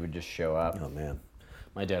 Yeah, he would just show up. Oh man,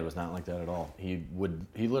 my dad was not like that at all. He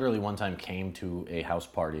literally one time came to a house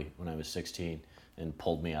party when I was 16 and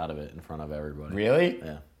pulled me out of it in front of everybody. Really?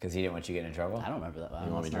 Yeah. Because he didn't want you getting in trouble? I don't remember that. I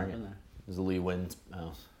You want me must not have drinking? been It was the Lee Wynn's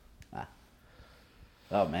house. there.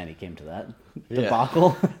 Oh man, he came to that Yeah.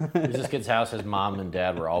 debacle. It was this kid's house. His mom and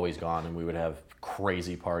dad were always gone, and we would have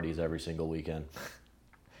crazy parties every single weekend.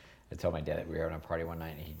 I told my dad that we were at a party one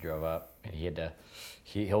night and he drove up and he had to.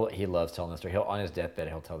 He loves telling this story. He'll on his deathbed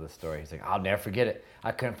he'll tell this story. He's like, I'll never forget it.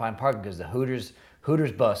 I couldn't find parking because the Hooters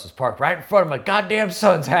bus was parked right in front of my goddamn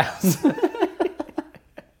son's house.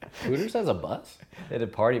 Hooters has a bus? They had a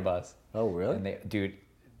party bus. Oh really? And dude,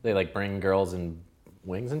 They like bring girls and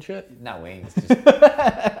wings and shit. not wings, just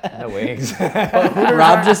no wings.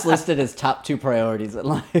 Rob just listed his top 2 priorities in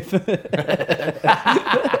life: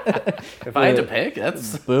 If I had to pick,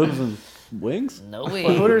 that's. boobs and wings. No But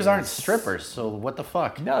wings. Hooters aren't strippers, so what the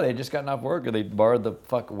fuck? No, they just gotten off work or they borrowed the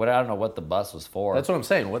fuck. What I don't know what the bus was for. That's what I'm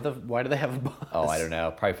saying. Why do they have a bus? Oh, I don't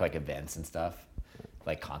know. Probably for like events and stuff,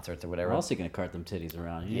 like concerts or whatever. Where else are you gonna cart them titties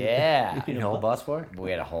around? Yeah. You know a bus for? We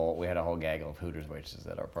had a whole gaggle of Hooters waitresses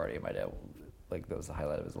at our party. And my dad, like, that was the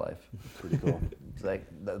highlight of his life. Pretty cool. It's like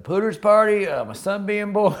the Hooters party, my son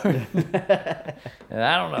being born, and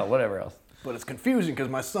I don't know, whatever else. But it's confusing because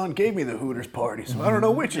my son gave me the Hooters party, so I don't know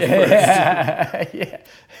which is Yeah.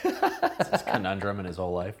 This conundrum in his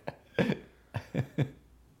whole life.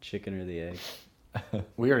 Chicken or the egg?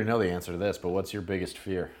 We already know the answer to this, but what's your biggest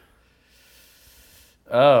fear?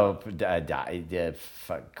 Oh,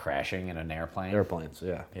 crashing in an airplane. Airplanes,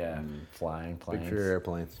 yeah. Yeah, flying planes. Big fear of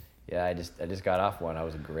airplanes. Yeah, I just got off one. I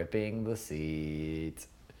was gripping the seat.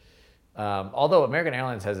 Although American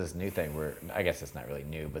Airlines has this new thing where I guess it's not really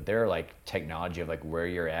new, but their like technology of like where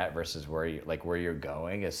you're at versus where you're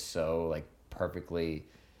going is so like perfectly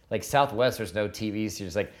like Southwest. There's no TV, so you're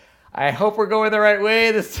just like, I hope we're going the right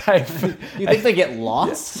way this time. You think they get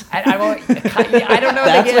lost? I don't know.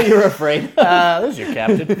 That's what you're afraid of. This is your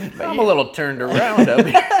captain. I'm a little turned around up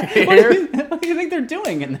What here. do you think they're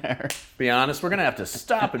doing in there? Be honest, we're gonna have to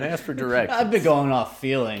stop and ask for directions. I've been going off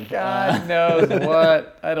feeling. God knows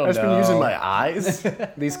what. I don't know. I've just been using my eyes.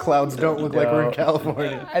 These clouds don't look like we're in No.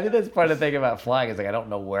 California. I think that's part of the thing about flying. Is like I don't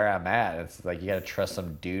know where I'm at. It's like you got to trust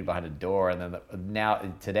some dude behind a door, and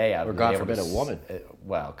then today I was God able to forbid a woman.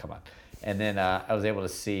 Well, come on. And then I was able to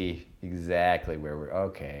see exactly where we're.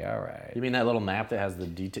 Okay, all right. You mean that little map that has the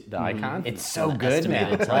icon? It's so An good, man.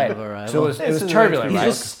 estimated time Right. of arrival. So it This was is turbulent, makes me right?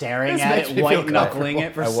 He's just staring This at makes it, me feel white knuckling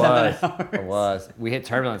it for 7 hours. I was. We hit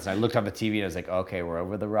turbulence, and I looked on the TV, and I was like, "Okay, we're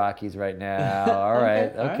over the Rockies right now. All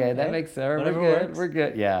right, all okay, right, that hey, makes sense. We're whatever good. works. We're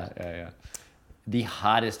good. Yeah. The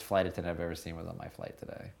hottest flight attendant I've ever seen was on my flight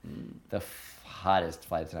today. The hottest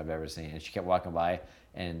flight attendant I've ever seen, and she kept walking by,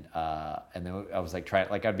 and then I was like trying,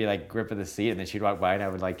 like I'd be like gripping the seat, and then she'd walk by, and I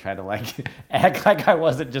would like try to like act like I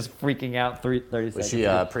wasn't just freaking out 30 Was seconds.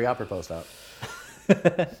 she pre-op or post-op?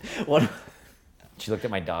 What? She looked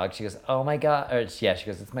at my dog. She goes, "Oh my god!" She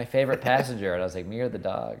goes, "It's my favorite passenger." And I was like, "Me or the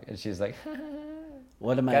dog?" And she's like,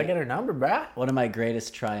 One of Gotta my get her number, bruh. one of my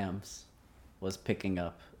greatest triumphs was picking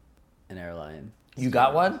up an airline. "You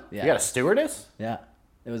got one?" Yeah, You got a stewardess? yeah,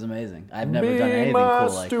 it was amazing. I've never Be done anything my cool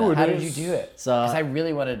like that. stewardess. How did you do it? So Because I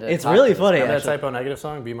really wanted to. it's talk really to this funny. Remember that Actually. typo negative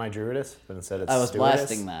song, Be My Druidess? But instead it's I was stewardess?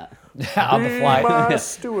 blasting that. guy on the Be fly. my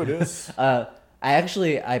stewardess.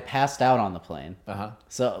 I passed out on the plane. Uh-huh.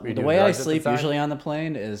 So you the doing way I drugs at the sleep time? usually on the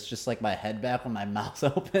plane is just like my head back with my mouth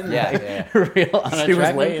open. Yeah, like, yeah. real unattractive. She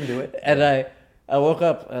was way into it. And I woke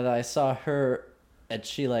up and I saw her, and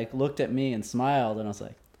she like looked at me and smiled, and I was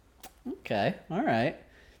like, okay, all right.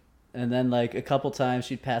 And then like a couple times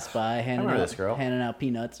she'd pass by remember this girl. handing out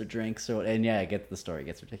peanuts or drinks and yeah, I get the story. It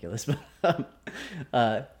gets ridiculous,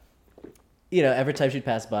 but every time she'd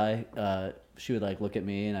pass by, she would like look at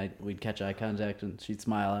me and we'd catch eye contact and she'd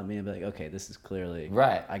smile at me and be like, okay, this is clearly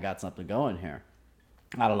Right. I got something going here.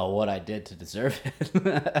 I don't know what I did to deserve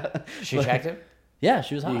it. She attractive? Yeah,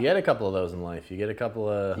 she was hot. You get a couple of those in life. You get a couple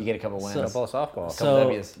of You get a couple wins. So- couple of softballs. So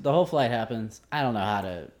W's. the whole flight happens. I don't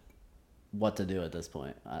know what to do at this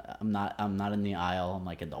point. I'm not in the aisle. I'm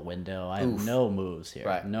like in the window. I have no moves here.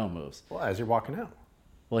 Right. No moves. Well, as you're walking out.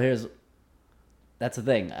 Well, here's that's the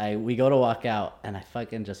thing. We go to walk out, and I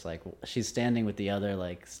fucking just like she's standing with the other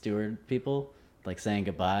like steward people, like saying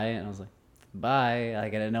goodbye, and I was like, bye. Like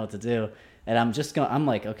I didn't know what to do, and I'm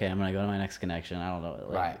like, okay, I'm gonna go to my next connection. I don't know.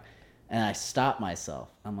 Like, Right. And I stopped myself.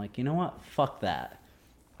 I'm like, you know what? Fuck that.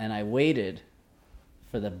 And I waited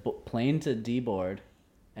for the plane to deboard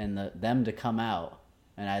and them to come out.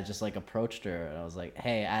 And I just like approached her and I was like,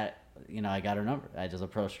 hey, I got her number. I just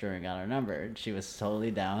approached her and got her number. And she was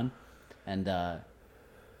totally down. And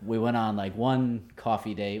we went on like one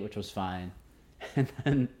coffee date, which was fine. And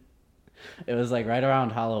then it was like right around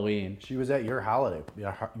Halloween. She was at your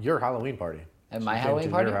Halloween party. At my She came Halloween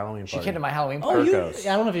to party? your Halloween She party. came to my Halloween Oh, party.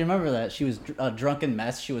 I don't know if you remember that. She was a drunken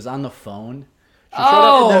mess. She was on the phone.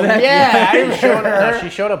 Oh, yeah, I remember She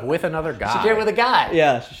showed up with another guy. She came with a guy.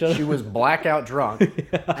 Yeah, she showed She was blackout drunk,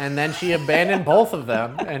 and then she abandoned both of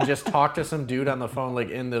them and just talked to some dude on the phone, like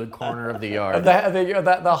in the corner of the yard.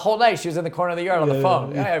 The whole night she was in the corner of the yard on the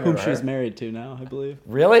phone. Yeah, I whom remember she's her. married to now, I believe.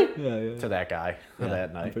 Really? Yeah. To that guy for that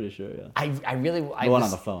I'm night. pretty sure, yeah. I really. I The one was,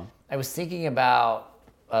 on the phone. I was thinking about.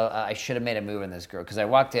 I should have made a move on this girl because I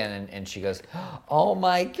walked in and she goes, "Oh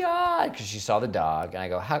my god!" Because she saw the dog, and I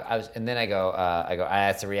go, and then I go,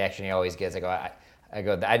 that's the reaction he always gets.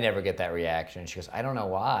 I never get that reaction. She goes, "I don't know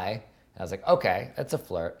why." And I was like, "Okay, that's a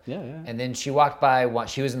flirt." Yeah. And then she walked by.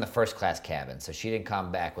 She was in the first class cabin, so she didn't come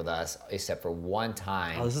back with us except for one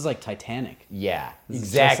time. Oh, this is like Titanic. Yeah, This is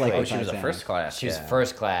just exactly. like Oh, she was a Titanic. first class. She was yeah.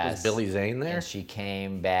 first class. Was Billy Zane there? And she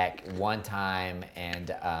came back one time,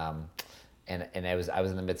 and I was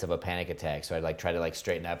in the midst of a panic attack, so I like tried to like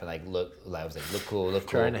straighten up and like look. I was like, look cool, look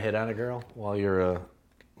cool. Trying to hit on a girl while you're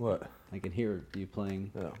what? I can hear you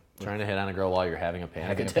playing. Oh, trying to hit on a girl while you're having a panic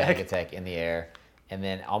having attack. a panic attack in the air, and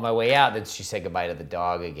then on my way out, then she said goodbye to the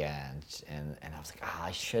dog again, and I was like,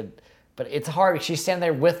 I should. But it's hard. She's standing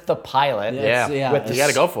there with the pilot. Yeah. Yeah, With you got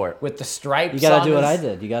to go for it. With the stripes. You gotta on do what I his-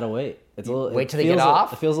 did. You gotta wait. It's a little. Wait it till they get feels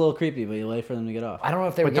off? It feels a little creepy, but you wait for them to get off. I don't know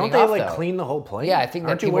if they were But don't getting they off, like though. clean the whole plane? Yeah, I think that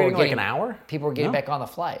Aren't you people were waiting like getting- an hour? People were getting No. back on the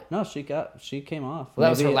flight. No, she came off. Well, that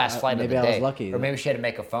was her Maybe last flight of maybe the day. I was lucky. Or maybe she had to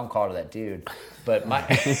make a phone call to that dude. But my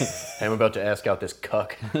I'm about to ask out this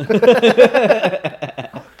cuck.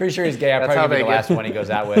 pretty sure he's gay. I'll That's probably how be they the get- last one he goes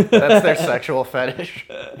out with. That's their sexual fetish.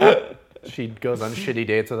 She goes on shitty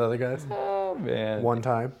dates with other guys. Oh man. One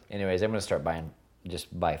time. Anyways, I'm gonna start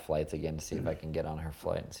buy flights again to see if I can get on her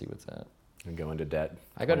flight and see what's up. And go into debt.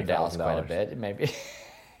 I go to Dallas quite a $20,000. bit. Maybe.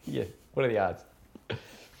 Yeah. What are the odds?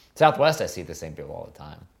 Southwest, I see the same people all the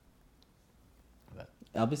time.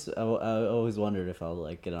 I always wondered if I'll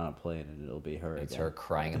like get on a plane and it'll be her. It's again. her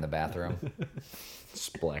crying in the bathroom,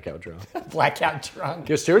 Just blackout drunk. blackout drunk.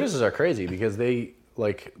 Because stewardesses are crazy because they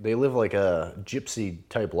live like a gypsy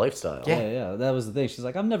type lifestyle. Yeah. That was the thing. She's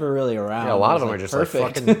like, I'm never really around. Yeah, a lot I of them was are just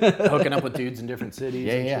perfect. like fucking hooking up with dudes in different cities.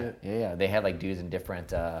 Yeah, and yeah, shit. yeah. They had like dudes in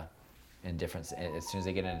different. As soon as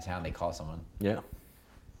they get into town, they call someone. Yeah.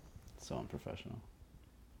 So unprofessional.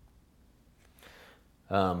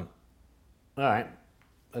 All right.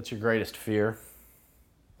 That's your greatest fear.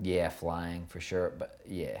 Yeah, flying for sure, but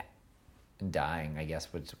yeah, and dying, I guess,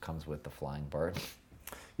 which comes with the flying bird.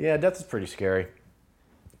 Yeah, death is pretty scary.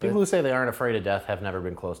 People who say they aren't afraid of death have never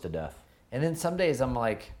been close to death. And then some days I'm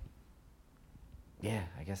like, yeah,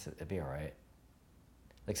 I guess it'd be all right.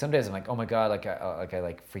 Like some days I'm like, oh my god,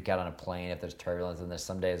 I freak out on a plane if there's turbulence, and there's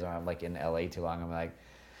some days where I'm like in LA too long. I'm like,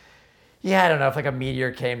 yeah, I don't know if like a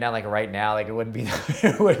meteor came down like right now, like it wouldn't be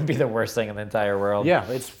it wouldn't be the worst thing in the entire world. Yeah,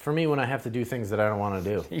 it's for me when I have to do things that I don't want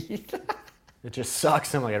to do. It just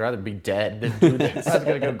sucks. I'm like, I'd rather be dead than do this. I was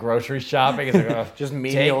gonna go grocery shopping. It's like, oh, Just take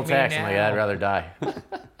menial me tasks. I'm like, now. I'd rather die.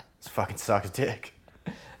 This fucking sucks dick.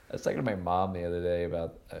 I was talking to my mom the other day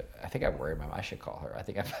about. I think I worry my mom. I should call her. I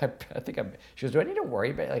think I'm. She goes, "Do I need to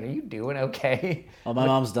worry about? Like, are you doing okay?" Oh, my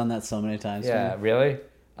mom's done that so many times. Yeah, to me. really.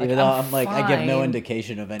 Even though I'm like, I give no fine.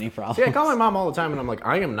 indication of any problem. See, I call my mom all the time, and I'm like,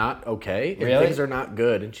 I am not okay. And Really? things are not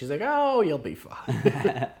good. And she's like, oh, you'll be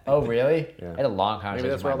fine. Oh, really? Yeah. I had a long conversation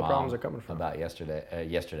that's with where my all the problems mom are coming from. about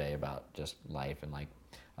yesterday about just life and like,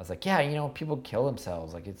 I was like, yeah, people kill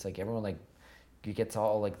themselves. Like it's like everyone like, gets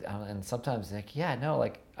all like, and sometimes like, yeah, no,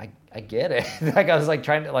 like I get it. Like I was like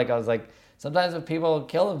trying to like I was like, sometimes if people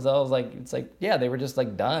kill themselves, like it's like yeah, they were just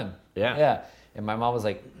like done. Yeah. Yeah. And my mom was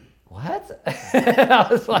like, what? And I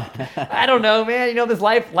was like, I don't know, man. This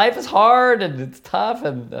life is hard and it's tough.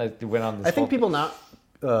 And I went on this. I think whole- people not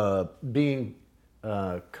being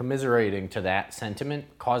commiserating to that sentiment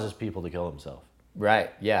causes people to kill themselves.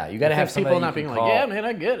 Right. Yeah. You got to I have think people somebody not you being can like, call. yeah, man,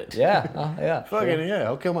 I get it. Yeah. Yeah. Fucking sure. yeah,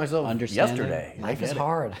 I'll kill myself Understanding. yesterday. I Life get is it.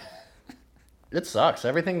 hard. It sucks.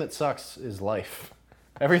 Everything that sucks is life.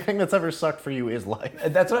 Everything that's ever sucked for you is life.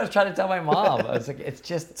 And that's what I was trying to tell my mom. I was like, it's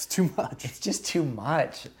It's too much. just too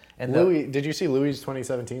much. And Louis, did you see Louis'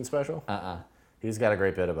 2017 special? Uh-uh. He's got a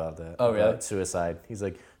great bit about that. Oh, really? About suicide. He's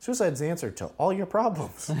like, suicide's the answer to all your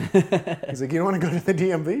problems. He's like, you don't want to go to the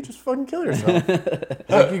DMV? Just fucking kill yourself. He's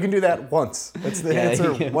like, you can do that once. That's the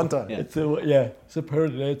answer one time. Yeah. It's a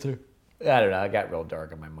permanent answer. I don't know. I got real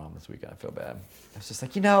dark on my mom this weekend. I feel bad. I was just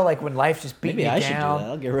like, like when life just beat Maybe me I should do that. down.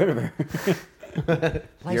 I'll get rid of her.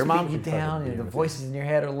 Life's Your mom beating you can fucking down, be and the with voices in your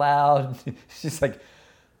head are loud. She's just like,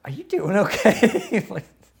 "Are you doing okay?" Like,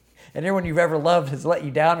 and everyone you've ever loved has let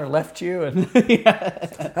you down or left you. And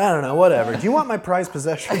I don't know, whatever. Do you want my prized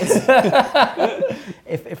possessions?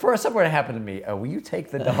 if something were to happen to me, will you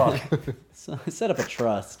take the dog? So I set up a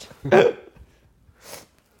trust.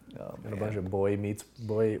 And a bunch of boy meets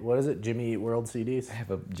boy. What is it? Jimmy Eat World CDs. I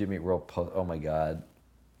have a Jimmy Eat World post. Oh my god.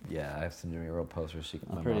 Yeah, I have some Jimmy Eat World posters.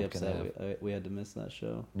 I'm pretty upset we had to miss that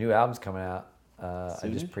show. New album's coming out. I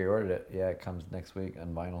Sooner? just pre-ordered it. Yeah, it comes next week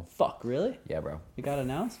on vinyl. Fuck, really? Yeah, bro. It got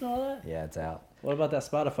announced and all that? Yeah, it's out. What about that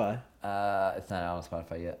Spotify? It's not out on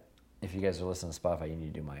Spotify yet. If you guys are listening to Spotify, you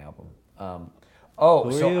need to do my album. Who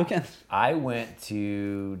are you again? I went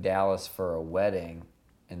to Dallas for a wedding,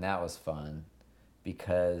 and that was fun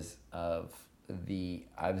because of I'm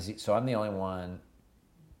the only one.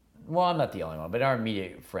 Well, I'm not the only one, but our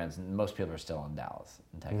immediate friends, and most people are still in Dallas,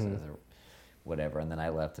 in Texas, or whatever. And then I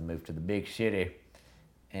left and moved to the big city,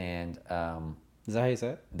 and Is that how you say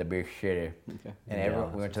it? the big city. Okay. And Yeah,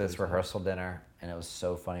 everyone, we that's went to what this rehearsal dinner, and it was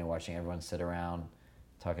so funny watching everyone sit around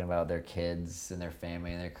talking about their kids and their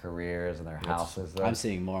family and their careers and their houses. I'm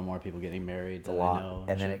seeing more and more people getting married that a lot. I know.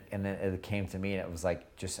 And then it came to me, and it was like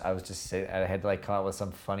I was just sitting. I had to like come up with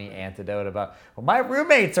some funny antidote about. Well, my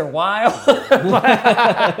roommates are wild.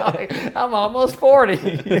 I'm almost 40.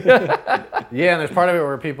 Yeah, and there's part of it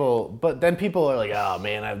where but then people are like, oh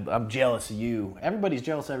man, I'm jealous of you. Everybody's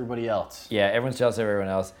jealous of everybody else. Yeah, everyone's jealous of everyone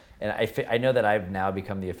else, and I know that I've now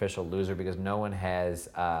become the official loser because no one has.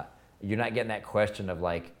 You're not getting that question of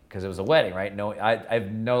like, because it was a wedding, right? No,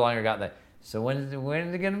 I've no longer gotten that. So when is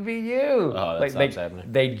it gonna be you? Oh, that like, stops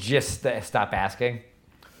happening. They just stop asking.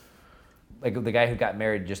 Like the guy who got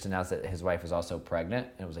married just announced that his wife was also pregnant,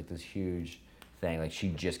 and it was like this huge thing. Like she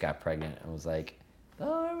just got pregnant, and was like,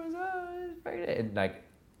 "Oh, I was pregnant," and like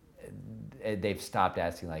they've stopped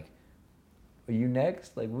asking like, "Are you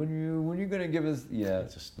next? Like when you gonna give us?" Yeah,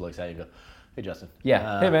 It just looks at you and go, hey Justin.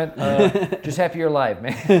 yeah. Hey man, just happy you're alive,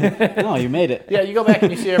 man. Oh, you made it. Yeah, you go back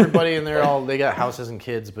and you see everybody and they got houses and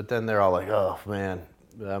kids, but then they're all like, oh man,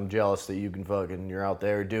 I'm jealous that you can you're out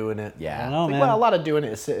there doing it. Yeah. I don't know, It's like, man. well, a lot of doing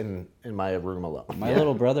it is sitting in my room alone. My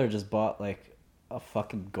little brother just bought like a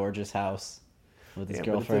fucking gorgeous house with his Yeah,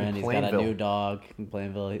 but it's in girlfriend. He's got a Plainville. new dog in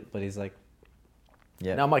Plainville, but he's like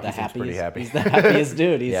Yeah. Now Mikey the seems pretty happiest. happy. He's the happiest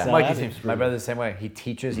dude. He's Yeah. so Mikey happy. seems my brother's the same way. He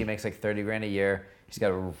teaches. He makes like 30 grand a year. He's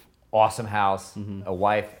got an awesome house, a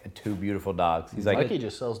wife, and 2 beautiful dogs. He's like Mikey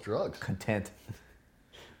just sells drugs. content.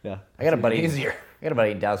 Yeah. I got a buddy. easier. I got a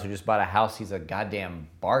buddy in Dallas who just bought a house. He's a goddamn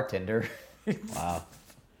bartender. Wow.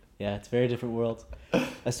 Yeah, it's very different worlds.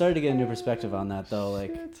 I started to get a new perspective on that though.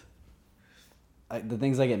 Like the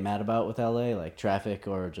things I get mad about with LA, like traffic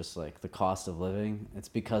or just like the cost of living, it's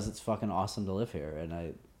because it's fucking awesome to live here, and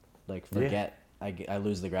I like forget. I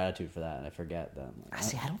lose the gratitude for that, and I forget that. I'm like,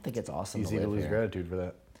 See, I don't think it's awesome Easy to to live lose here. gratitude for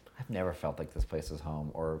that. I've never felt like this place is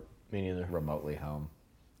home or Me neither. remotely home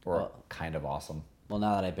or Well- kind of awesome. well,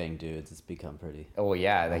 now that I bang dudes, it's become pretty. Oh well,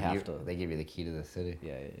 yeah, have to. they give you the key to the city.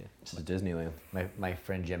 Yeah, yeah, yeah. This is Disneyland. My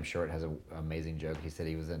friend Jim Short has an amazing joke. He said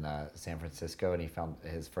he was in San Francisco and he found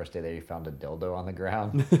his first day there. He found a dildo on the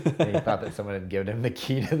ground and he thought that someone had given him the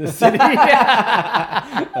key to the city.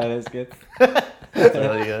 That is good. That's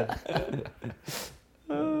really good.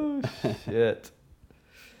 Shit.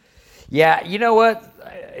 Yeah, you know what?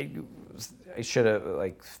 I should have,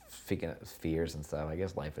 like, speaking of fears and stuff, I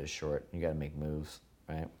guess life is short. You got to make moves,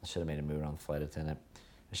 right? I should have made a move on the flight attendant.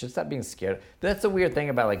 I should stop being scared. That's the weird thing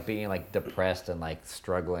about, like, being, like, depressed and, like,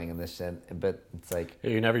 struggling and this shit. But it's like,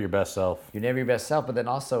 You're never your best self. you're never your best self. But then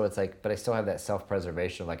also it's like, but I still have that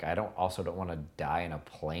self-preservation. Like, I don't want to die in a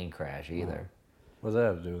plane crash either. What does that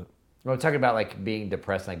have to do with it? Well, I'm talking about, like, being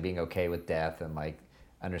depressed and, like, being okay with death and, like,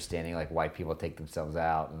 understanding, like, why people take themselves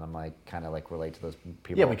out. And I'm, like, kind of, like, relate to those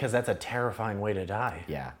people. Yeah, because that's a terrifying way to die.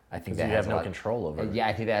 Yeah, I think 'Cause that you has have a no lot, control over it. Yeah,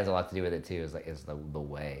 I think that has a lot to do with it too. Is the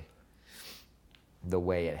way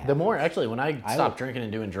it happens. The more actually, when I stopped drinking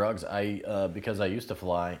and doing drugs, because I used to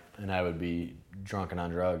fly and I would be drunk and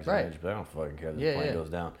on drugs. Right. And but I don't fucking care. The Yeah, plane yeah. goes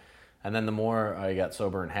down. And then the more I got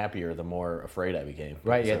sober and happier, the more afraid I became.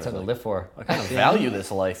 Right, you So had it's something to like, live for. I kind of value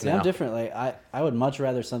this life See, now. I'm different. Like I would much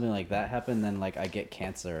rather something like that happen than like I get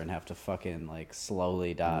cancer and have to fucking like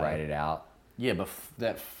slowly die. Write it out. Yeah, but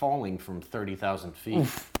that falling from 30,000 feet,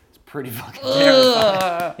 it's pretty fucking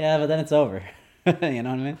terrifying. Yeah, but then it's over. You know what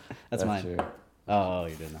I mean? That's mine. true. Oh,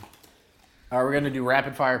 you didn't know. All right, we're going to do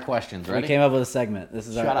rapid fire questions. Ready? We came up with a segment. This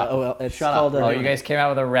is Shut our. up. Oh, well, it's Shut up. called. Oh, you guys came out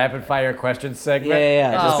with a rapid fire question segment?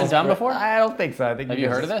 Yeah. Has this been Just done before? I don't think so. I think Have you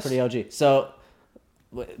heard of this? pretty OG. So,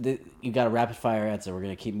 you got a rapid fire answer. We're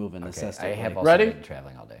gonna keep moving this. Okay, I have also Ready? been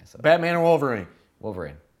traveling all day. So Batman or Wolverine?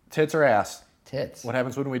 Wolverine. Tits or ass? Tits. What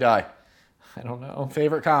happens when we die? I don't know.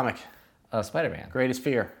 Favorite comic? Spider-Man. Greatest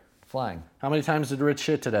fear? Flying. How many times did Rich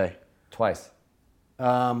shit today? Twice.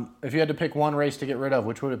 If you had to pick one race to get rid of,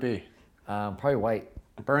 which would it be? Probably white.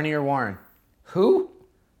 Bernie or Warren? Who?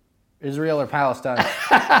 Israel or Palestine?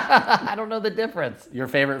 I don't know the difference. Your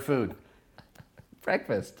favorite food?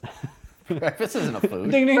 Breakfast. Breakfast isn't a food.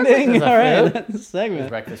 Ding ding ding! All right, that's the segment.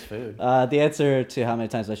 Breakfast food. The answer to how many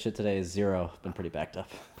times I shit today is 0. Been pretty backed up.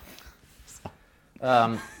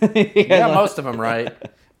 Yeah, most of them right.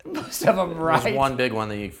 Most of them There's right. one big one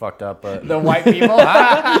that you fucked up, but The white people?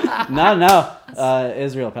 No.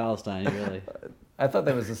 Israel Palestine. Really. I thought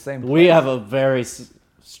that was the same. We have a very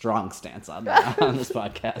strong stance on that on this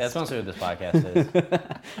podcast. that's mostly what this podcast is.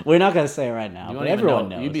 We're not gonna say it right now, You but won't even everyone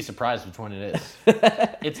know. knows. You'd be surprised which one it is.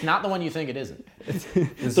 It's not the one you think it isn't.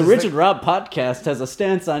 The Richard Robb podcast has a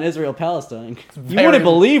stance on Israel Palestine. You Very- wouldn't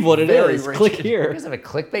believe what it very is. Richard. Click You here. guys have a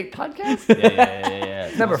clickbait podcast? Yeah.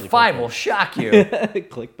 It's Number mostly 5 clickbait. will shock you.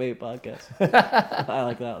 Clickbait podcast. I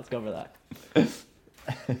like that. Let's go for that.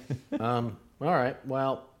 All right.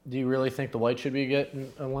 Well, do you really think the white should be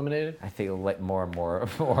getting eliminated? I think more and more.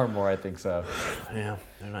 I think so. Yeah,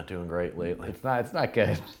 they're not doing great lately. It's not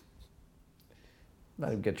good.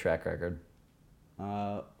 Not a good track record.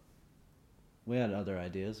 We had other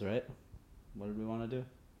ideas, right? What did we want to do?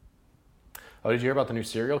 Oh, did you hear about the new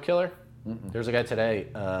serial killer? There's a guy today.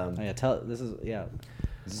 Oh yeah,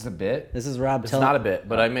 Is this a bit? This is Rob. It's not a bit,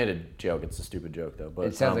 but I made a joke. It's a stupid joke though. But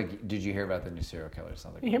It sounds like. Did you hear about the new serial killer? It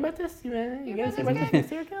sounds like. You hear about this? You guys hear about this new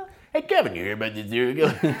serial killer? Hey, Kevin, you hear about this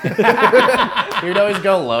serial killer? You'd always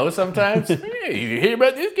go low sometimes. Hey, you hear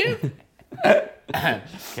about this kid?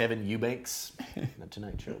 Kevin Eubanks, the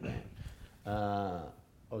Tonight Show man.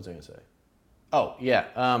 What was I gonna say? Oh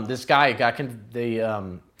yeah, this guy got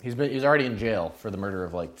he's already in jail for the murder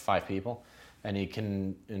of like 5 people, and he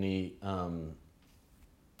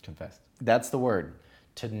Confessed. that's the word,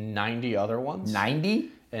 to 90 other ones. 90?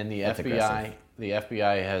 And That's aggressive. the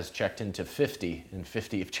FBI has checked into 50, and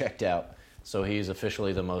 50 have checked out. So he's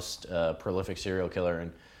officially the most prolific serial killer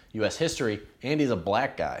in U.S. history, and he's a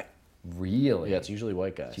black guy. Really? Yeah, it's usually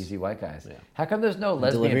white guys, Cheesy white guys. Yeah. How come there's no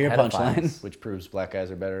Deliver lesbian your pedophiles? punchline. which proves black guys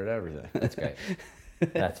are better at everything. That's great.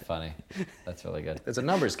 That's funny. That's really good. It's a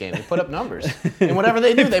numbers game. They put up numbers, and whatever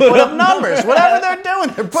they do, they put up numbers. Whatever they're doing,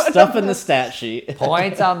 they're putting Stuff up. in the stat sheet.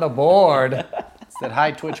 Points on the board. It's that high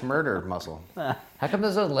twitch murder muscle. How come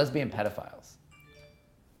there's no lesbian pedophiles?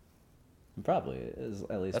 Probably is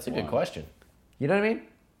at least. That's a good one. question. You know what I mean?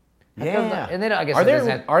 How come Yeah. and then I guess Are it doesn't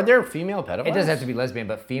have- are there female pedophiles? it doesn't have to be lesbian,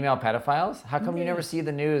 but female pedophiles? How come you never see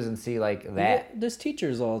the news and see like that? There's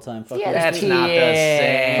teachers all the time. Fucking That's not the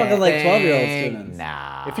same. Fucking like 12-year-old thing. students.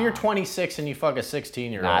 Nah. If you're 26 and you fuck a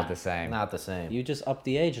 16-year-old, Not the same. Not the same. You just upped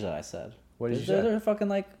the age that I said. What did you There- say? There are fucking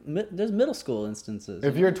like there's middle school instances.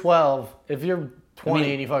 If you're 12, if you're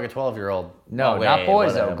 20 and you fuck a 12-year-old, no, okay, not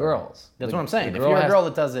boys whatever. though, girls. That's The- what I'm saying. the If you're a has- girl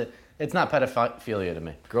that does it, it's not pedophilia to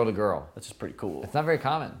me. girl to girl. That's just pretty cool. It's not very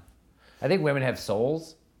common. I think women have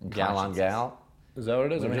souls. And Gal on consciences. gal. Is that what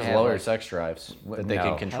it is? Or Women just have, lower like- sex drives that they no.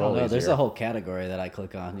 can I I control don't know. There's easier. a whole category that I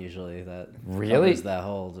click on usually that Really? covers that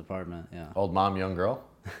whole department. Yeah. Old mom, young girl.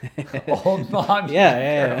 Old mom.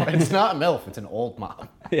 Yeah. It's not MILF, it's an old mom.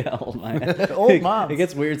 Yeah, old man. Old moms. It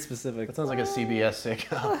gets weird specific. That sounds like a CBS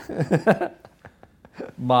sitcom.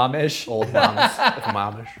 Momish. Old moms.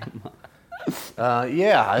 Momish.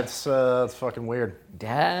 Yeah, it's fucking weird.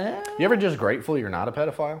 Dad. You ever just grateful you're not a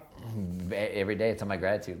pedophile? Every day it's on my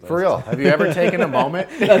gratitude list. For real. Have you ever taken a moment?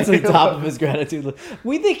 That's the top of his gratitude list.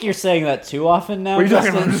 We think you're saying that too often now. What are you talking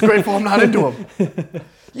about? I'm Justin. just grateful I'm not into him.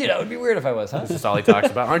 You know, it'd be weird if I was, huh? That's all he talks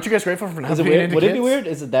about. Aren't you guys grateful for not Is it being weird? into Would kids? it be weird?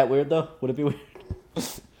 Is it that weird though? Would it be weird?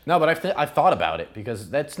 No, but I've thought about it because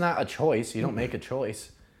that's not a choice. You don't make a choice,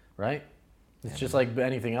 right? It's just like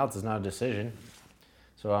anything else. It's not a decision.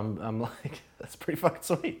 So I'm like, that's pretty fucking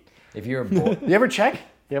sweet. If you're a boy, You ever check?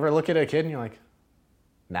 You ever look at a kid and you're like,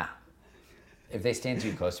 nah. if they stand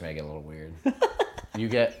too close to me, I get a little weird. You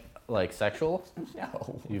get like sexual?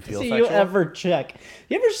 No. You feel See sexual? you ever check?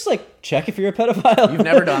 You ever just like check if you're a pedophile? You've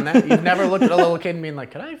never done that? You've never looked at a little kid and been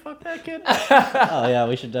like, can I fuck that kid? Oh yeah,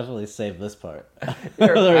 we should definitely save this part. I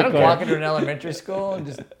don't walk into an elementary school and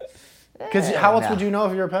just. Because how else would you know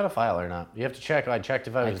if you're a pedophile or not? You have to check. I checked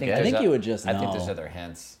if I was gay. I think you would just I think know. there's other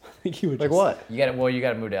hints. I think you would Like just, what? You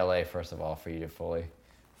got to move to LA first of all for you to fully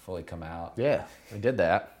come out. Yeah, I did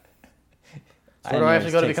that. So 10 where do I have to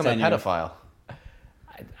years, go to takes become a 10 years. pedophile?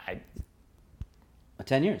 I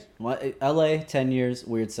 10 years. What? LA, 10 years,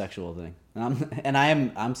 weird sexual thing.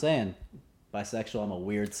 I'm saying, bisexual. I'm a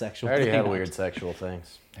weird sexual. I already thing. had weird sexual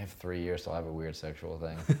things. have 3 years, so I'll have a weird sexual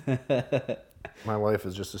thing. My life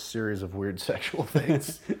is just a series of weird sexual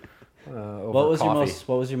things. What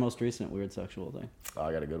was your most recent weird sexual thing? Oh,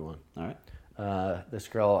 I got a good one. All right. This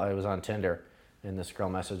girl, I was on Tinder, and this girl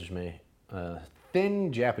messaged me,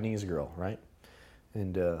 thin Japanese girl, right?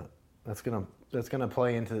 And that's gonna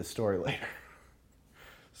play into the story later.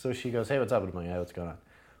 So she goes, "Hey, what's up?" I'm like, "Hey, what's going on?"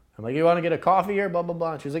 I'm like, "You want to get a coffee here?" Blah blah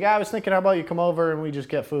blah. And she's like, "I was thinking, how about you come over and we just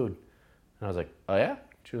get food?" And I was like, "Oh yeah?"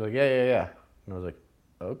 She was like, "Yeah." And I was like,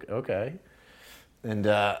 "Okay." And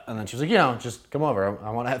then she was like, just come over.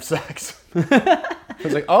 I want to have sex. I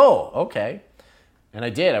was like, "Oh, okay." And I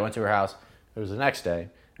did. I went to her house. It was the next day.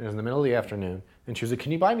 It was in the middle of the afternoon. And she was like,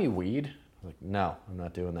 "Can you buy me weed?" I was like, "No, I'm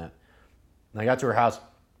not doing that." And I got to her house,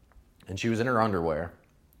 and she was in her underwear.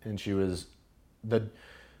 And she was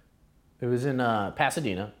it was in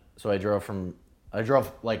Pasadena. So I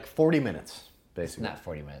drove like 40 minutes, basically. Not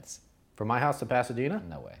 40 minutes. From my house to Pasadena?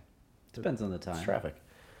 No way. Depends on the time. It's traffic.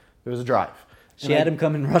 It was a drive. She had him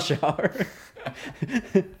come in rush hour.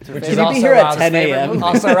 Which Can you be here at 10 a.m.?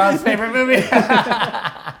 Also Ron's favorite movie.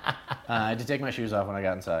 I had to take my shoes off when I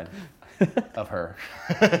got inside of her.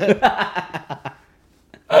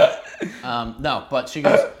 No, but she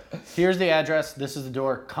goes, "Here's the address. This is the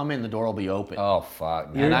door. Come in. The door will be open." Oh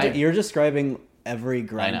fuck. Man. You're describing every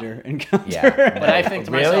grinder encounter. Yeah. But I think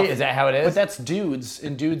to Really? myself, Is that how it is? But that's dudes,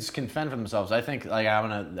 and dudes can fend for themselves. I think like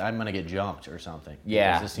I'm gonna get jumped or something.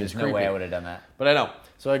 Yeah. because this seems There's no way creepy. I would have done that. But I know.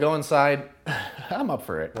 So I go inside. I'm up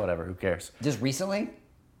for it. Whatever. Who cares? Just recently?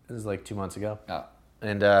 This is like 2 months ago. Oh.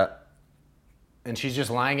 And she's just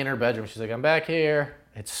lying in her bedroom. She's like, "I'm back here."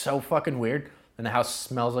 It's so fucking weird. And the house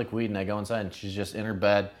smells like weed. And I go inside, and she's just in her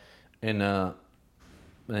bed, in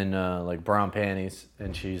like brown panties,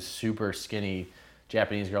 and she's super skinny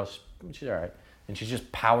Japanese girl. She's all right, and she's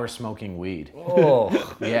just power smoking weed.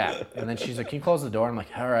 Oh. Yeah. And then she's like, "Can you close the door?" I'm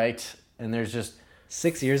like, "All right." And there's just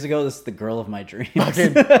 6 years ago, this is the girl of my dreams.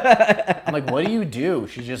 I'm like, "What do you do?"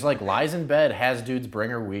 She just like lies in bed, has dudes bring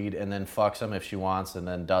her weed, and then fucks them if she wants, and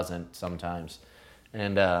then doesn't sometimes.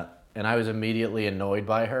 And I was immediately annoyed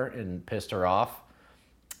by her and pissed her off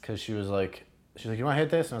because she's like, "You want to hit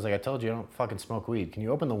this?" And I was like, "I told you I don't fucking smoke weed. Can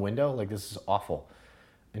you open the window? Like, this is awful."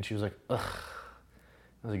 And she was like, "Ugh."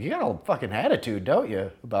 I was like, "You got a fucking attitude, don't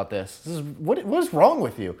you, about this? This is what is wrong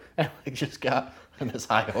with you?" And I like, just got on this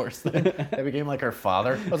high horse thing. I became like her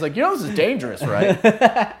father. I was like, "This is dangerous, right?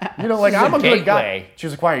 Like I'm a good guy." gateway. She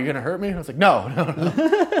was like, "Why, are you gonna hurt me?" I was like, No.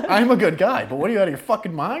 I'm a good guy, but what are you out of your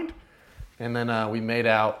fucking mind?" And then we made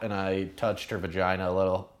out, and I touched her vagina a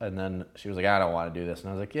little, and then she was like, "I don't want to do this," and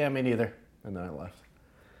I was like, "Yeah, me neither." And then I left.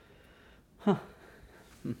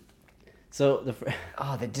 So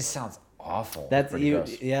Oh, that just sounds awful. that's Pretty you.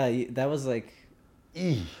 gross. Yeah, that was like.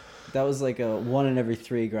 That was like a 1 in every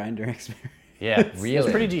 3 grinder experience. Yeah, It's Really?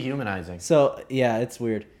 pretty dehumanizing. So yeah, it's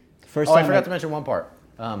weird. First Oh, I time forgot to mention one part.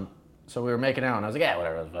 So we were making out, and I was like, "Yeah,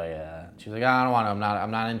 whatever." I was like, she was like, "I don't want to.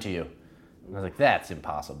 I'm not into you." And I was like, "That's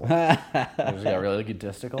impossible." I just got really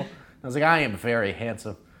egotistical. I was like, "I am very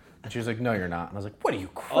handsome," and she was like, "No, you're not." And I was like, "What are you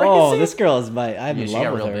crazy?" Oh, this girl is my. I'm Yeah, in she love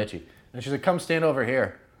got with real her. bitchy, and she's like, "Come stand over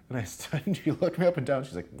here." And I stood, and she looked me up and down.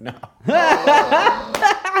 She's like, "No." And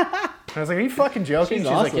I was like, "Are you fucking joking?" She's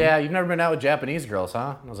She's like, awesome. "Yeah, you've never been out with Japanese girls,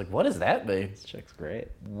 huh?" And I was like, "What does that mean?" This chick's great.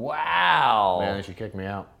 wow. Man, then she kicked me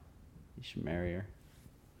out. You should marry her.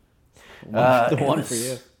 It The one was- for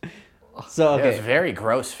you. So It was okay, very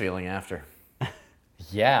gross feeling after.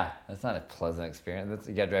 Yeah, that's not a pleasant experience.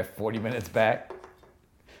 You got to drive 40 minutes back.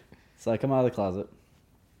 so I come out of the closet,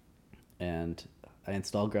 and I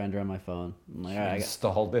install Grindr on my phone. I'm like, all right,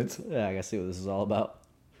 Installed it. I gotta see what this is all about.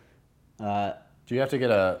 Do you have to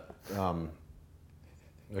get a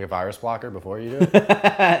virus blocker before you do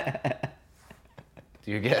it?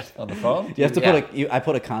 Do you get? On the phone? You have to Yeah. I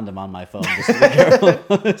put a condom on my phone just to be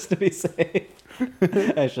careful, just to be safe.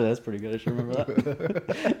 Actually, that's pretty good. I should remember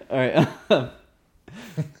that. All right.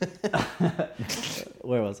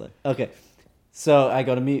 Where was I? Okay. So I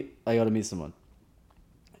go to meet someone,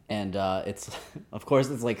 And it's, of course,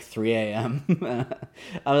 it's like 3 a.m.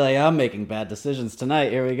 I was like, I'm making bad decisions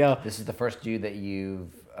tonight. Here we go. This is the first dude that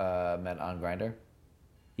you've met on Grindr?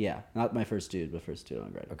 Yeah, not my first dude, but first dude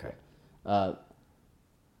on Grindr. Okay.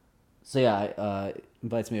 So yeah,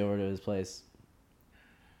 invites me over to his place.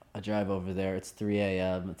 I drive over there. It's 3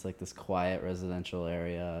 a.m. It's like this quiet residential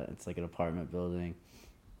area. It's like an apartment building.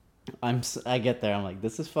 I get there. I'm like,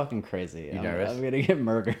 this is fucking crazy. You nervous? I'm gonna get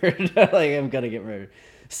murdered. Like I'm gonna get murdered.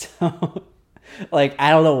 So, like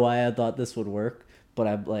I don't know why I thought this would work, but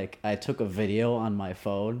I took a video on my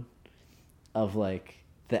phone of like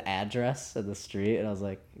the address and the street, and I was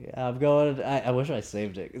like, yeah, I'm going. I wish I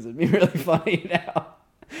saved it because it'd be really funny now.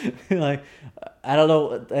 Like, I don't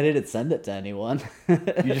know. I didn't send it to anyone. You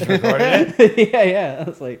just recorded it? Yeah. I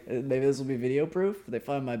was like, maybe this will be video proof. They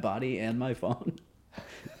find my body and my phone.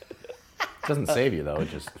 It doesn't save you though. It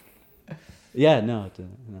just. Yeah, no, it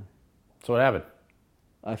didn't. No. So what happened?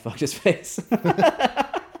 I fucked his face.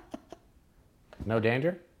 No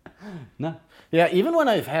danger. No. Yeah, even when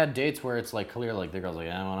I've had dates where it's like clear, like the girl's like,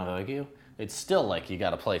 I want to fuck you. It's still like you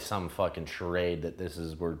got to play some fucking charade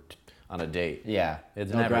that we're on a date. Yeah.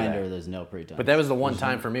 It's No never Grindr. that. There's no pretense. But that was the one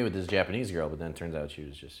time for me with this Japanese girl. But then it turns out she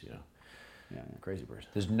was just Yeah. crazy person.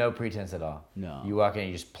 There's no pretense at all. No. You walk in and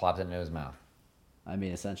you just plop it into his mouth. I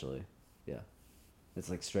mean, essentially, yeah. It's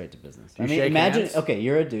like straight to business. Do you I mean, shake imagine. hands? Okay,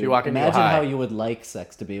 you're a dude. you walk in, you go, imagine "Hi." how you would like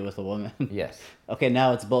sex to be with a woman. Yes. Okay,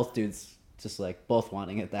 now it's both dudes, just like both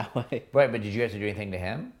wanting it that way. Right, but did you have to do anything to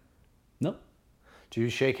him? Nope. Do you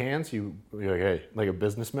shake hands? You're like, hey, like a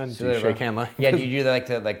businessman? Do So you shake hand like? Yeah, do you do like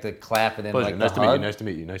the clap and then Pleasure. like Nice the to meet you. hug? Nice to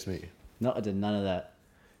meet you. Nice to meet you. No, I did none of that.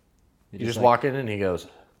 You just like- walk in and he goes,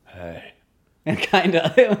 hey. Kind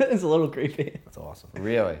of. It was a little creepy. That's awesome.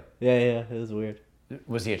 Really? Yeah, it was weird.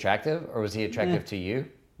 Was he attractive or was he attractive to you?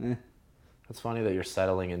 That's funny that you're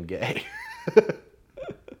settling in gay.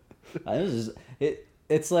 I was just,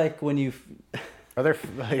 it's like when you. Are there?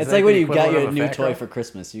 It's like when you got your new toy for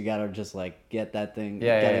Christmas. You gotta just like get that thing.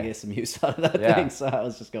 Yeah, You gotta yeah. get some use out of that Yeah. thing. So I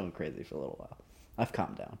was just going crazy for a little while. I've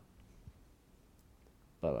calmed down.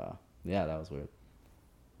 But yeah, that was weird.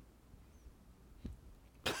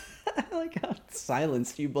 I like how it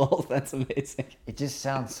silenced you both. That's amazing. It just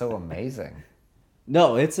sounds so amazing.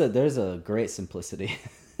 No, there's a great simplicity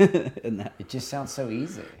in that. It just sounds so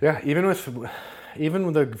easy. Yeah, even with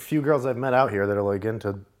the few girls I've met out here that are like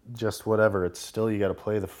into just whatever, it's still you got to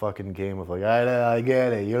play the fucking game of like, I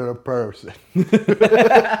get it, you're a person.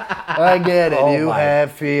 I get it, Oh you my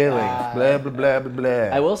have feelings, blah blah blah blah blah.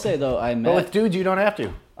 I will say though, But with dudes, you don't have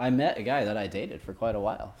to. I met a guy that I dated for quite a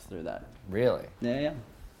while through that. Really? Yeah.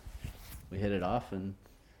 We hit it off, and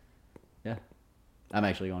yeah, I'm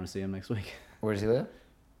actually going to see him next week. Where does he live?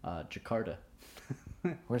 Jakarta,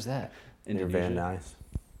 Where's that? You're Indonesia. Van Nuys.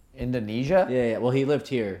 Indonesia? Yeah. Well, he lived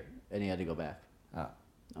here, and he had to go back. Oh.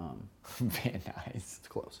 Um, Very nice. It's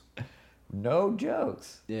close. No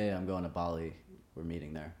jokes. yeah, I'm going to Bali. We're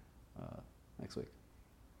meeting there next week,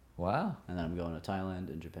 Wow. and then I'm going to Thailand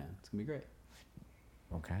and Japan. It's gonna be great.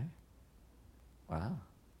 Okay. Wow.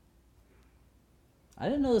 I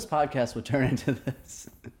didn't know this podcast would turn into this.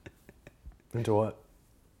 Into what?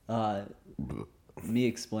 Me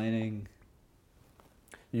explaining.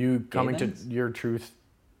 You coming to things? your truth.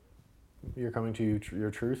 You're coming to your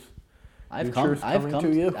truth. I've Your come. truth I've coming come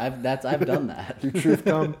to you? I've done that. Your truth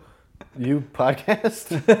come. You podcast.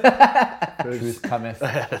 Truth cometh. I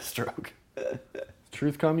had a stroke.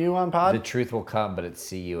 Truth come you on The pod. truth will come, but it's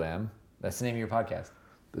CUM. That's the name of your podcast.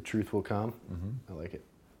 The truth will come. I like it.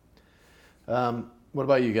 What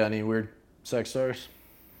about you? Got any weird sex stories?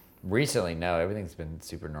 Recently, no. Everything's been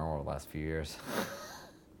super normal the last few years.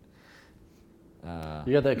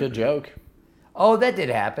 You got that good joke. Oh, that did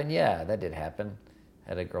happen. Yeah, that did happen.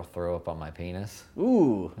 Had a girl throw up on my penis.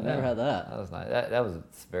 Ooh, I never Yeah, had that. That was nice. That was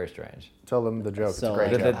very strange. Tell them the joke. So, it's a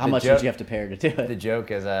great like, joke. how The much joke- did you have to pay her to do it? The joke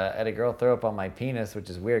is I had a girl throw up on my penis, which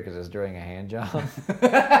is weird because it was during a hand job.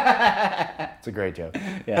 It's a great joke.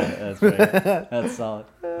 Yeah, that's great. That's solid.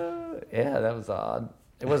 Yeah, that was odd.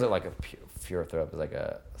 It wasn't like a pure throw up. It was like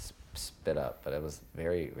a spit up, but it was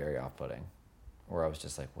very, very off-putting. Where I was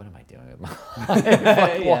just like, what am I doing with my life?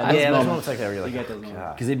 Yeah, Yeah, those those moments. moments like that where you're like, You get those oh, moments.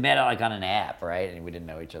 God. Because they met like on an app, right? And we didn't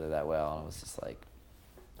know each other that well. And it was just like,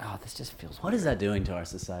 oh, this just feels What is that doing to our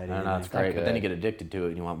society? I don't know, it's not great, but then you good. get addicted to it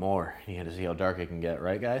and you want more. You got to see how dark it can get,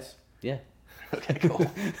 right, guys? Yeah. Okay, cool.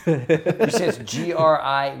 You said it's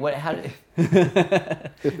GRI. What? How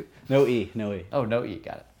did? No E. No E. Oh, no E.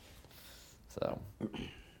 Got it. So,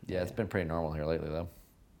 yeah, it's been pretty normal here lately, though.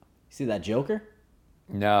 See that Joker?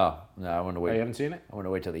 No, I want to Oh, wait. you haven't seen it? I want to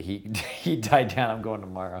wait till the heat died down. I'm going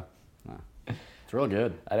tomorrow. It's real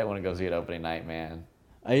good. I didn't want to go see it opening night, man.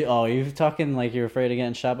 Are you talking like you're afraid of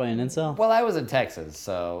getting shot by an incel? Well, I was in Texas,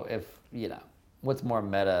 so what's more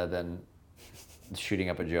meta than shooting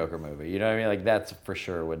up a Joker movie? You know what I mean? Like that's for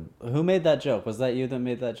sure would. Who made that joke? Was that you that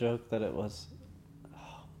made that joke? That it was. Oh,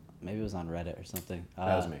 maybe it was on Reddit or something.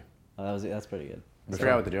 That was me. That's pretty good. I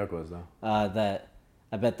forgot what the joke was though. That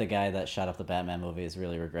I bet the guy that shot up the Batman movie is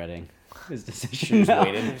really regretting his decision. Shoes now.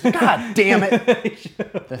 weighted. God damn it!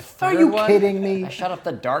 The Are third you one, kidding me? I shot up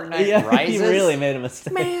the Dark Knight Yeah, Rises. he really made a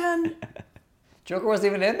mistake. Man, Joker wasn't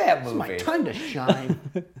even in that it's my movie. time to shine.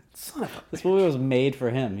 Son of a... This movie was made for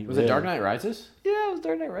him. He Was it really- Dark Knight Rises? Yeah, it was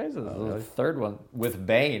Dark Knight Rises. The third one with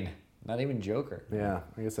Bane, not even Joker. Yeah,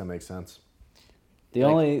 I guess that makes sense. The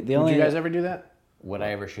Like, only Would you guys ever do that? Would I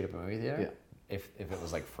ever shoot up a movie theater? Yeah. If it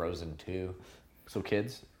was like Frozen 2. So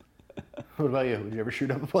kids. What about you? Would you ever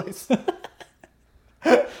shoot up a place?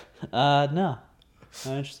 no, not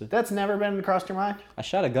interested. That's never been crossed your mind? I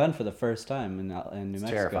shot a gun for the first time in New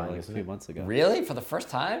Mexico terrifying, like a isn't few it? months ago. Really? For the first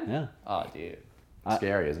time? Yeah. Oh, dude.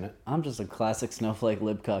 Scary, isn't it? I'm just a classic snowflake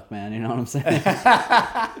libcuck, man. You know what I'm saying?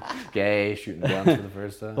 Gay, shooting guns for the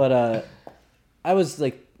first time. But I was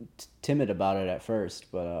like timid about it at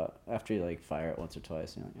first, but after you like fire it once or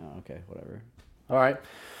twice, you're like, oh, okay, whatever. All right.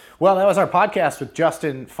 Well, that was our podcast with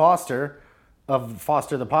Justin Foster of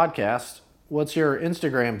Foster the Podcast. What's your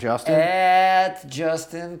Instagram, Justin? At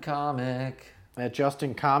Justin Comic. At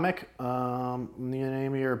Justin Comic. The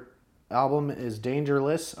name of your album is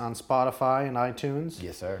Dangerless on Spotify and iTunes.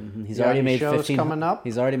 Yes, sir. He's You got already any made shows coming up?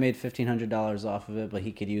 He's already made $1,500 off of it, but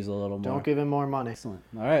he could use a little more. Don't give him more money. Excellent.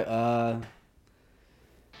 All right.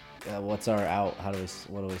 What's our out? What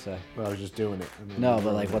do we say? Well, I was just doing it. I mean, No,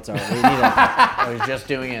 but like, what's our? We need I was just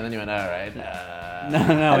doing it, and then you went, all right. no.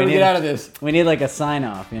 How do We we need get out of this? We need like a sign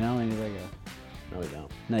off. You know, we need like a. No, we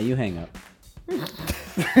don't. No, you hang up.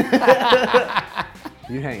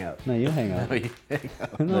 You hang up. No, you hang up. No, you hang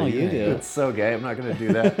up. No, you do. It's so gay. I'm not going to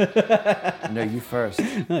do that. No, you first.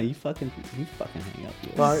 No, you fucking hang up.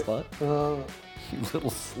 You All right. slut. You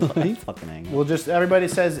little slut. You fucking hang up. Well, just everybody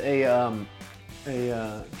says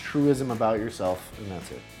a truism about yourself, and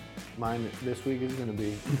that's it. Mine this week is going to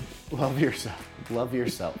be love yourself. Love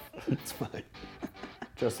yourself. It's mine.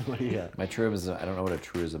 Justin, what do you got? My truism, I don't know what a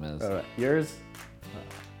truism is. All right. Yours,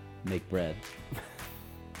 Make bread.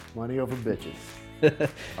 money over bitches.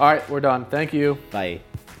 All right, we're done. Thank you. Bye.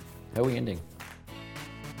 How are we ending?